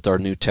this with our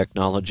new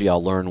technology,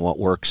 I'll learn what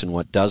works and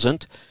what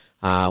doesn't.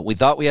 We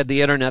thought we had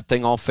the internet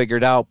thing all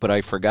figured out, but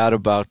I forgot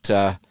about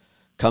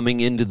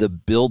coming into the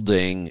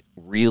building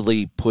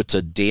really puts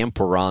a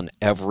damper on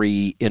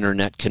every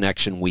internet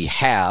connection we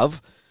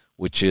have,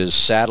 which is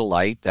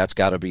satellite. That's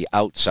got to be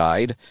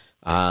outside.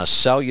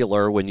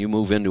 Cellular, when you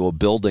move into a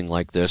building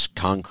like this,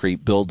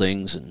 concrete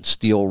buildings and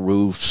steel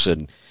roofs,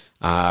 and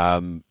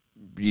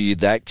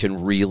that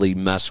can really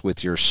mess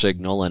with your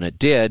signal, and it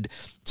did.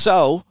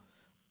 So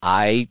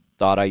I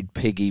thought I'd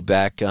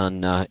piggyback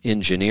on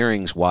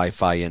engineering's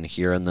Wi-Fi in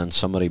here, and then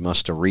somebody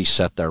must have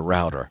reset their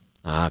router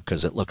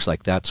because it looks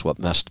like that's what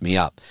messed me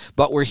up.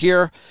 But we're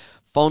here.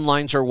 Phone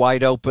lines are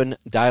wide open.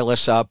 Dial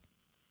us up,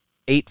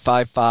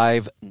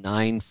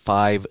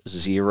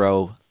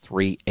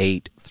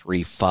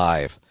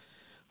 855-950-3835.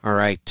 All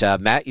right,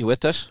 Matt, you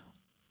with us?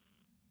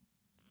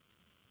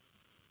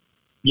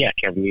 Yeah,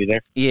 Kevin, you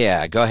there?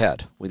 Yeah, go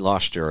ahead. We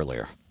lost you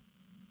earlier.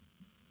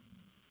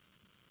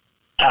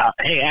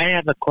 Hey, I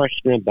have a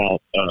question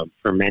about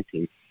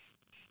fermenting.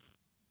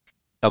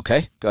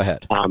 Okay, go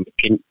ahead. Are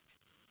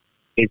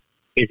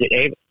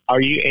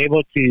you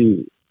able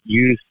to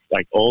use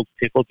like old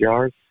pickle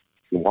jars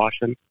and wash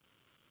them?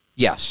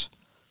 Yes.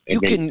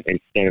 Instead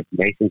of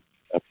mason.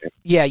 Okay.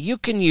 Yeah, you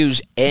can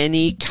use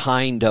any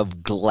kind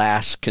of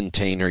glass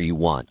container you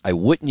want. I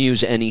wouldn't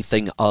use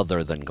anything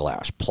other than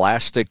glass.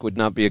 Plastic would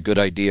not be a good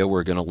idea.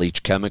 We're going to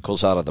leach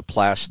chemicals out of the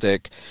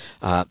plastic.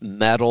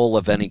 Metal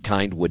of any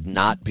kind would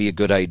not be a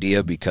good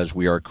idea because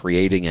we are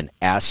creating an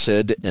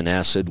acid. An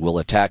acid will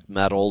attack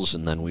metals,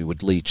 and then we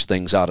would leach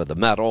things out of the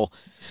metal.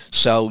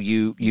 So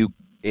you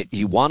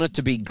want it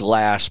to be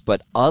glass,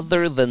 but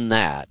other than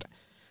that,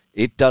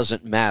 it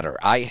doesn't matter.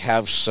 I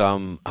have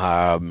some...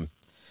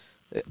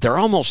 they're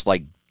almost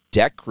like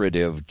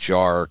decorative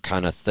jar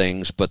kind of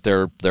things, but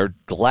they're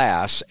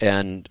glass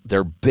and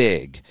they're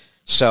big.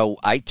 So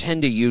I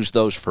tend to use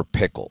those for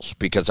pickles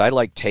because I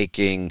like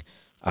taking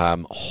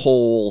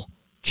whole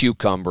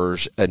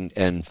cucumbers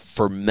and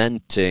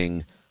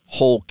fermenting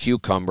whole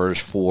cucumbers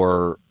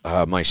for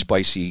my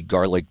spicy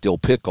garlic dill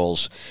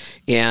pickles.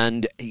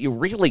 And you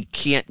really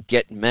can't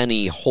get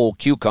many whole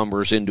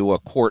cucumbers into a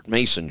quart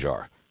mason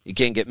jar. You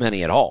can't get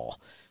many at all.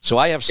 So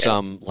I have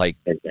some like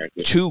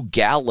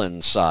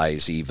 2-gallon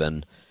size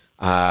even.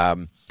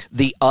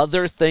 The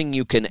other thing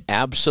you can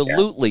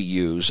absolutely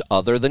use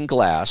other than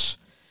glass,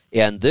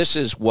 and this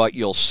is what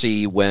you'll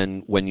see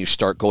when you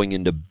start going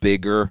into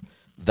bigger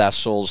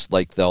vessels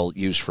like they'll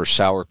use for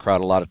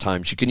sauerkraut a lot of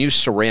times, you can use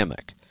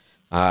ceramic.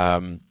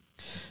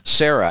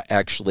 Sarah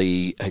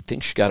actually, I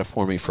think she got it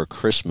for me for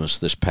Christmas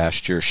this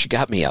past year. She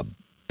got me a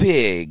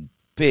big,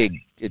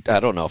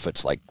 I don't know if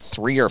it's like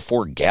 3 or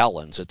 4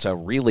 gallons. It's a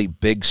really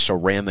big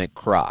ceramic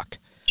crock.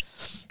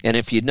 And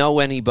if you know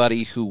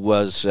anybody who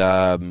was,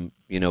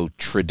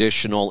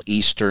 traditional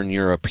Eastern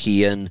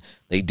European,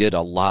 they did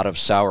a lot of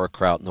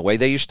sauerkraut. And the way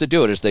they used to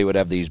do it is they would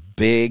have these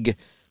big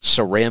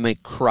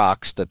ceramic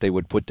crocks that they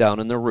would put down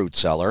in their root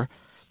cellar,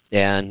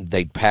 and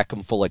they'd pack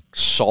them full of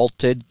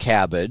salted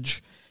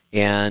cabbage.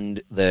 And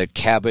the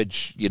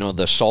cabbage,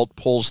 the salt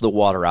pulls the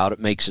water out. It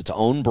makes its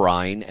own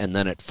brine, and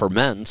then it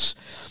ferments.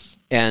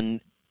 And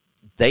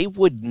they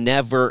would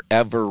never,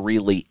 ever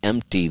really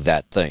empty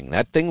that thing.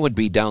 That thing would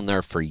be down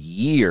there for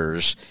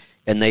years,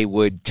 and they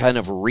would kind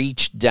of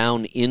reach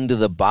down into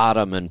the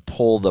bottom and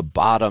pull the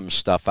bottom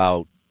stuff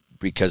out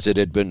because it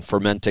had been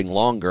fermenting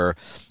longer,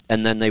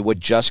 and then they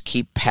would just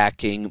keep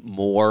packing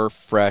more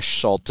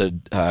fresh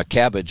salted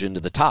cabbage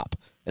into the top.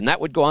 And that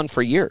would go on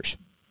for years.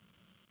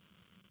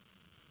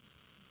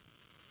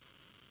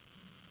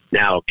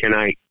 Now, can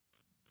I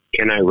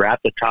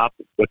wrap the top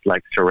with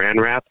like saran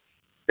wrap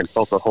and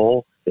poke a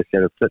hole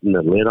instead of putting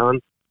the lid on?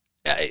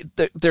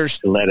 There's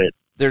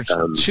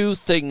two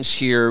things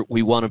here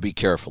we want to be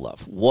careful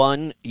of.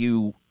 One,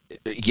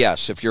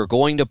 yes, if you're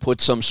going to put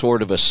some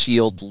sort of a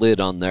sealed lid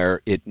on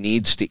there, it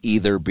needs to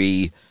either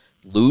be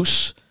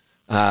loose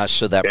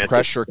so that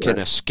pressure can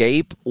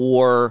escape,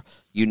 or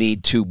you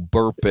need to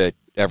burp it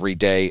every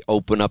day,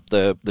 open up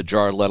the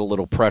jar, let a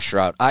little pressure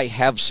out. I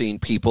have seen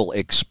people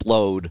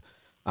explode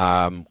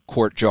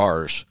quart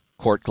glass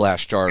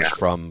jars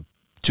from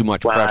too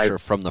much pressure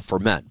from the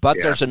ferment. But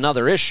there's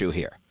another issue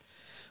here.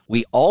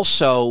 We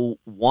also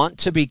want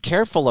to be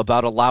careful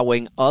about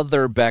allowing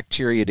other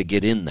bacteria to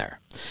get in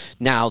there.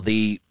 Now,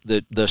 the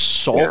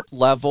salt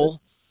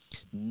level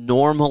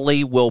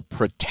normally will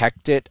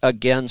protect it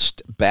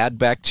against bad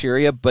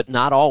bacteria, but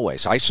not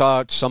always. I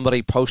saw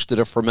somebody posted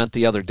a ferment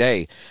the other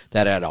day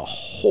that had a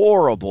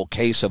horrible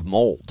case of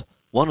mold.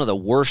 One of the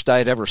worst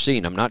I'd ever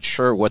seen. I'm not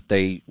sure what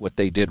they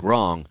did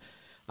wrong,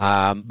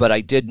 but I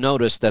did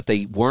notice that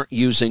they weren't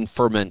using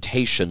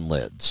fermentation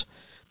lids.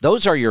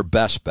 Those are your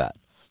best bet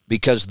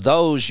because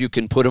those you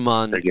can put them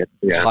on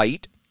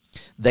tight.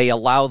 They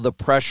allow the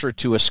pressure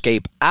to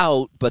escape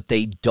out, but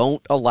they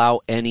don't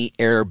allow any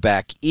air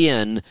back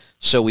in,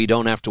 so we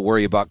don't have to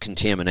worry about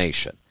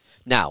contamination.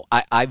 Now,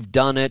 I've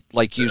done it,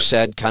 like you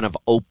said, kind of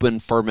open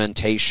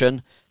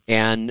fermentation,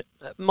 and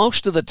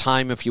most of the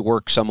time, if you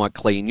work somewhat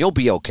clean, you'll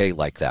be okay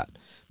like that.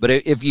 But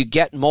if you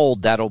get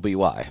mold, that'll be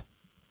why.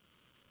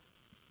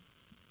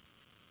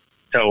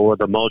 So will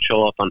the mold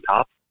show up on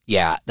top?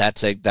 Yeah,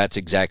 that's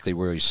exactly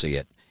where you see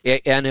it.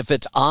 And if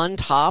it's on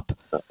top,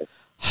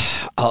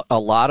 a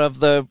lot of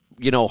the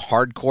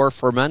hardcore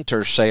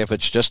fermenters say if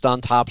it's just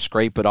on top,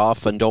 scrape it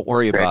off and don't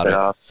worry about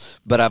it.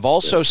 But I've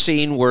also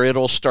seen where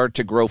it'll start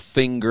to grow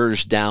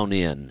fingers down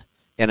in.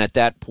 And at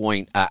that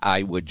point,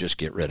 I would just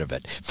get rid of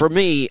it. For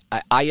me,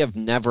 I have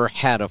never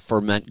had a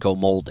ferment go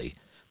moldy.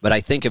 But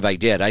I think if I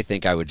did, I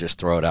think I would just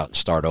throw it out and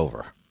start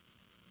over.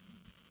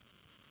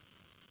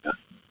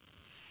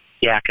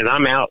 Yeah, because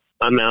I'm out,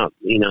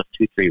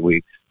 2-3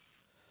 weeks.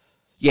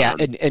 Yeah,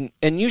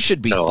 and you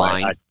should be so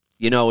fine.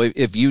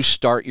 If you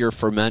start your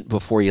ferment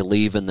before you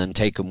leave and then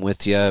take them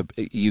with you,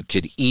 you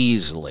could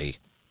easily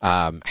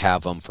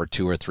have them for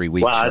 2 or 3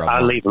 weeks. Well,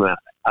 I leave them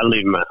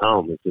at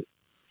home. It's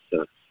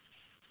just,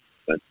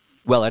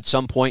 well, at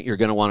some point you're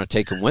going to want to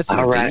take them with you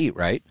to eat,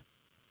 right?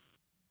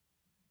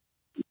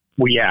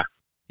 Well, yeah.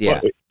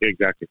 Yeah. Well,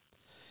 exactly.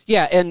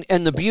 Yeah,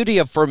 and the beauty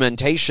of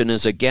fermentation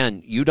is,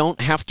 again, you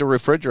don't have to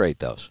refrigerate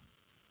those.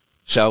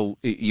 So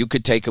you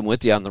could take them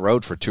with you on the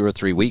road for 2 or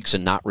 3 weeks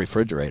and not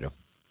refrigerate them.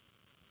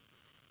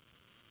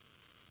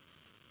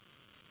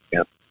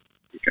 Yeah.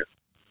 Okay.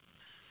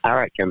 All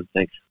right, Kevin.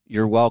 Thanks.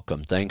 You're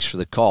welcome. Thanks for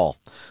the call.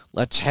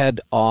 Let's head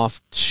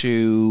off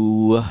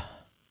to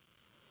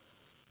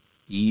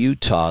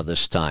Utah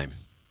this time.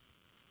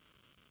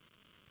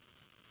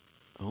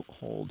 Oh,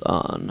 hold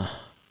on.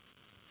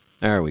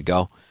 There we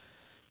go.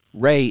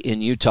 Ray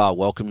in Utah,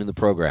 welcome to the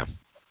program.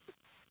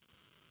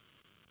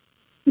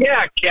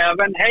 Yeah,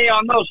 Kevin. Hey,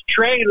 on those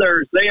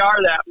trailers, they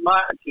are that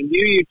much. A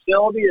new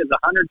utility is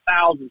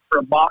 $100,000 for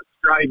a box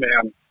dry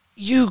van.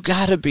 You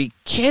got to be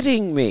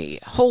kidding me!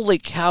 Holy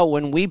cow!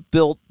 When we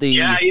built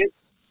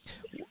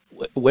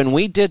when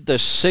we did the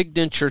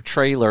signature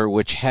trailer,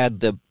 which had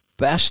the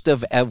best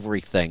of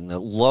everything, the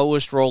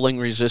lowest rolling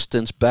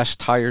resistance, best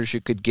tires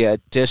you could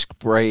get, disc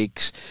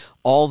brakes,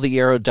 all the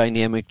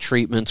aerodynamic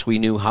treatments we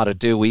knew how to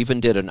do. We even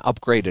did an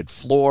upgraded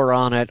floor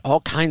on it, all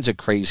kinds of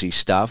crazy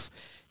stuff.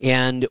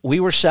 And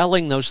we were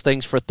selling those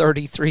things for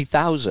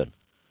 $33,000.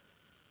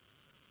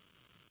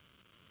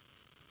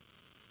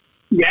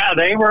 Yeah,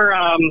 they were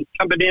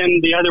coming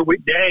in the other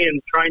day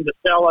and trying to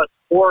sell us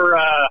 4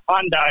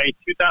 Hyundai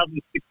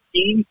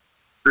 2016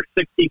 for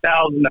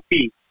 $60,000 a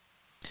piece.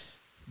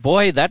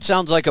 Boy, that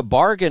sounds like a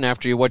bargain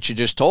after what you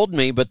just told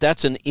me, but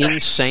that's an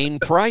insane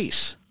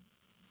price.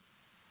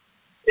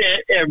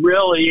 It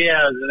really is,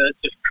 and it's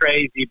just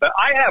crazy. But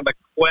I have a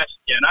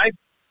question.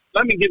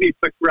 Let me give you a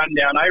quick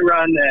rundown. I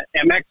run the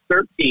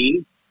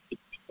MX-13,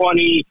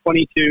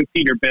 2022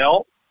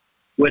 Peterbilt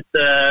with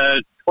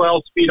the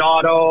 12-speed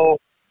auto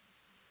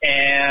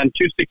and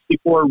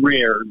 264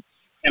 rears.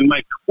 And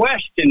my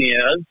question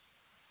is,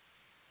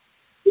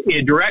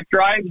 direct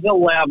drive is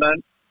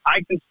 11.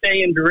 I can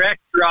stay in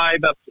direct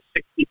drive up to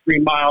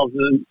 62 miles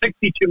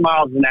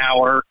an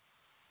hour,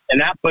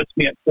 and that puts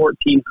me at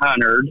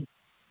 1,400.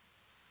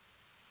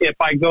 If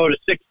I go to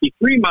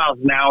 63 miles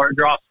an hour, it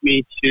drops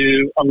me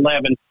to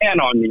 1110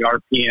 on the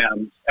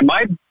RPMs. Am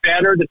I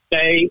better to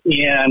stay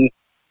in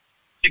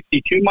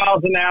 62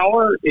 miles an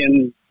hour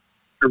in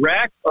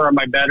direct, or am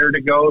I better to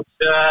go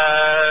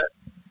to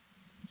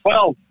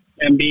 12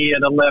 and be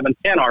at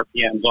 1110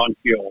 RPMs on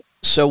fuel?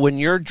 So when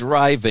you're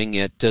driving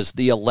it, does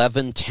the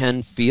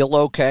 1110 feel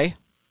okay?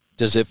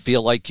 Does it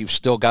feel like you've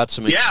still got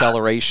some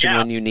acceleration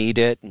when you need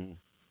it?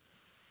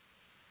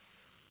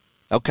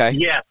 Okay.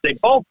 Yes, they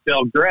both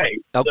feel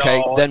great.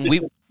 Okay, so then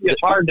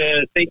it's hard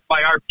to think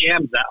my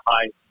RPMs that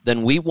high.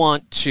 Then we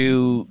want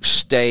to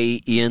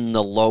stay in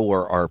the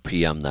lower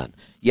RPM then.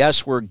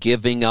 Yes, we're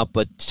giving up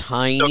a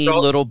tiny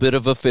little bit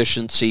of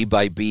efficiency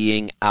by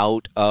being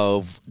out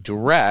of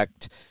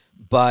direct,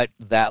 but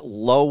that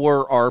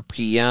lower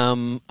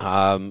RPM,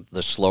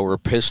 the slower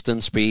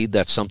piston speed,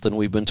 that's something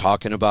we've been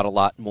talking about a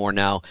lot more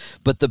now.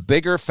 But the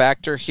bigger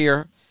factor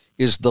here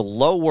is the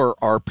lower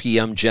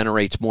RPM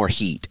generates more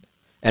heat.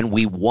 And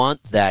we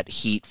want that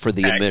heat for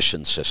the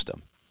emission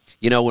system.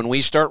 When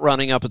we start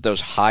running up at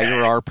those higher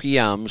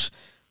RPMs,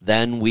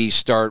 then we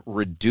start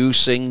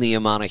reducing the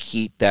amount of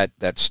heat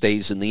that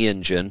stays in the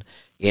engine,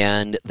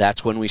 and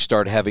that's when we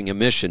start having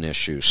emission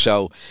issues.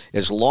 So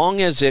as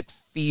long as it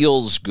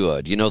feels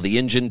good, the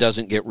engine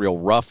doesn't get real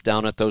rough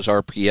down at those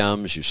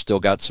RPMs, you've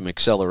still got some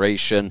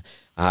acceleration,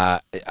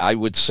 I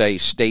would say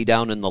stay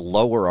down in the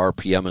lower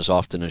RPM as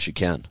often as you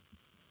can.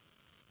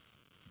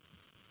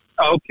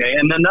 Okay,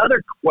 and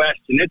another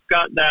question. It's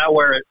got that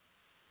where it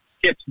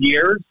skips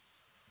gears,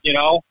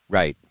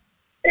 Right.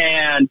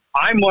 And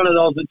I'm one of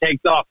those that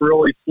takes off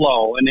really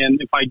slow. And then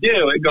if I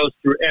do, it goes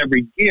through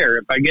every gear.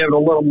 If I give it a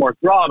little more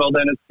throttle,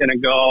 then it's going to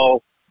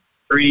go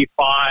 3,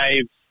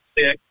 5,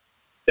 6,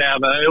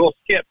 7. It will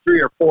skip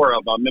 3 or 4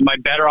 of them. Am I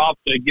better off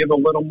to give a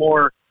little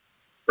more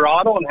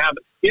throttle and have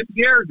it skip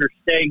gears, or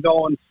stay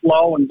going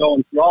slow and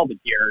going through all the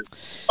gears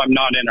if I'm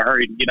not in a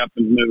hurry to get up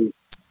and move?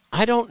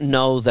 I don't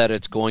know that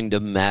it's going to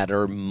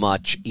matter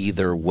much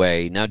either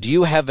way. Now, do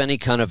you have any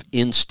kind of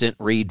instant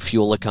read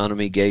fuel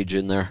economy gauge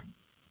in there?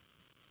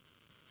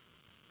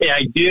 Yeah,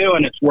 I do,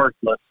 and it's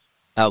worthless.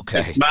 Okay.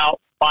 It's about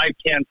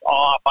 0.5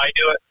 off. I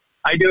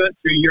do it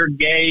through your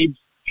gauge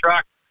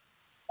truck.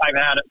 I've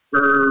had it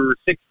for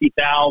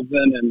 60,000,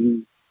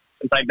 and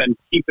since I've been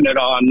keeping it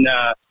on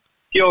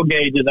fuel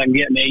gauges, I'm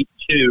getting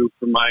 8.2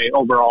 for my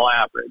overall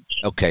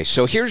average. Okay,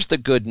 so here's the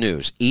good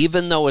news.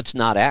 Even though it's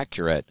not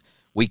accurate,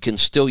 we can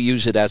still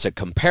use it as a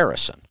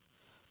comparison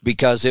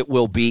because it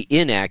will be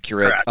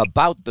inaccurate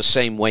about the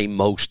same way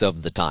most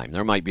of the time.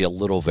 There might be a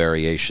little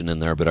variation in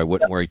there, but I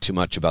wouldn't worry too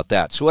much about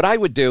that. So what I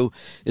would do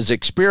is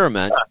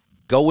experiment,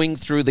 going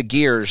through the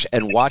gears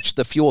and watch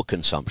the fuel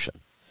consumption.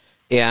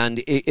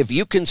 And if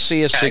you can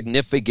see a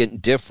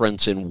significant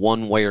difference in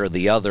one way or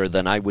the other,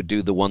 then I would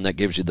do the one that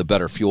gives you the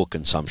better fuel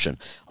consumption.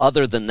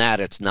 Other than that,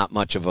 it's not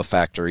much of a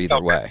factor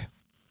either way.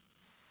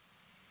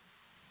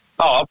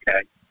 Oh,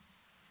 okay.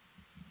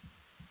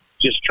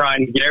 Just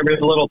trying to get every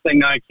little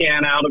thing I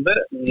can out of it.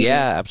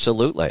 Yeah,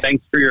 absolutely.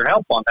 Thanks for your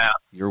help on that.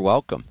 You're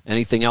welcome.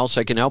 Anything else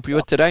I can help you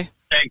with today?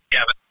 Thanks,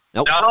 Kevin.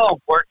 Nope. No,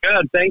 we're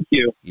good. Thank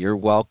you. You're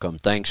welcome.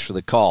 Thanks for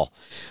the call.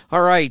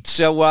 All right,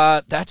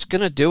 so that's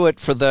going to do it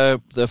for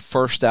the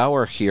first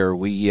hour here.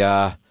 We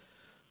are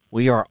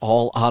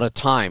all out of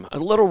time. A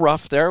little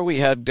rough there. We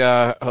had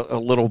a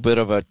little bit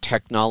of a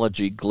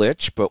technology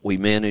glitch, but we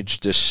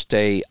managed to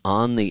stay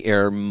on the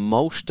air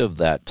most of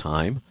that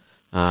time.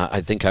 I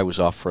think I was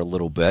off for a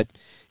little bit.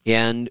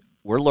 And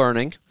we're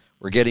learning.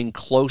 We're getting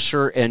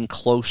closer and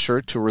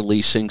closer to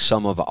releasing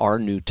some of our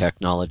new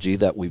technology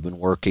that we've been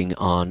working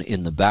on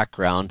in the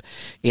background.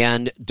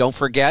 And don't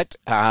forget,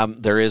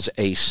 there is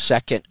a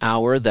second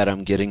hour that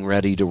I'm getting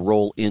ready to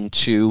roll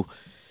into.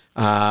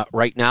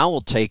 Right now, we'll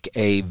take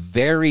a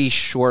very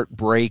short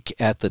break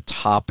at the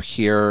top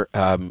here,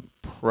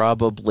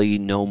 probably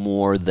no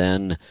more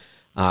than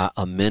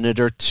a minute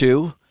or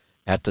two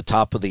at the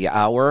top of the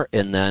hour,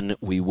 and then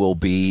we will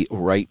be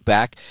right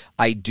back.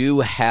 I do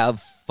have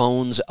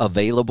phones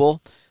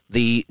available.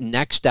 The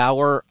next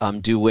hour, I'm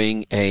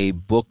doing a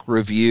book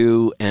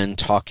review and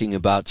talking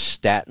about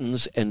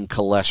statins and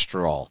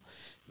cholesterol.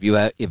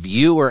 If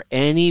you or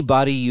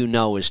anybody you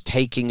know is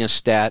taking a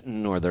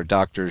statin or their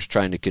doctor is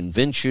trying to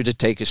convince you to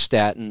take a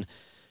statin,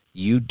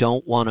 you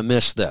don't want to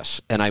miss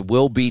this. And I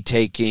will be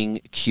taking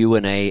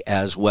Q&A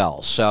as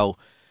well. So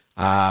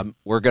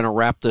we're going to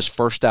wrap this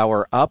first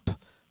hour up.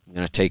 I'm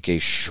going to take a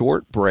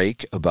short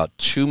break, about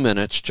 2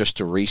 minutes, just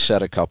to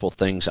reset a couple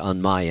things on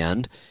my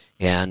end.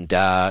 And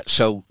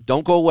so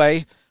don't go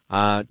away.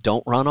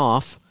 Don't run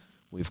off.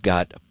 We've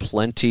got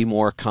plenty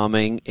more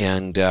coming,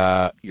 and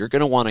you're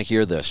going to want to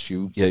hear this.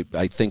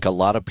 I think a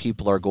lot of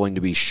people are going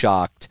to be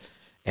shocked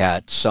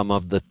at some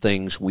of the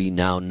things we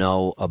now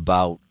know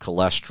about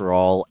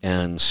cholesterol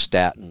and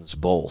statins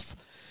both.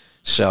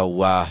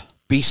 So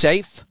be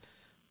safe,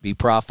 be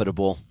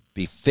profitable,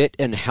 be fit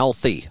and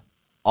healthy.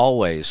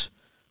 Always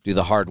do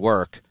the hard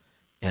work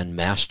and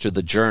master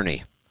the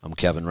journey. I'm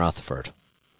Kevin Rutherford.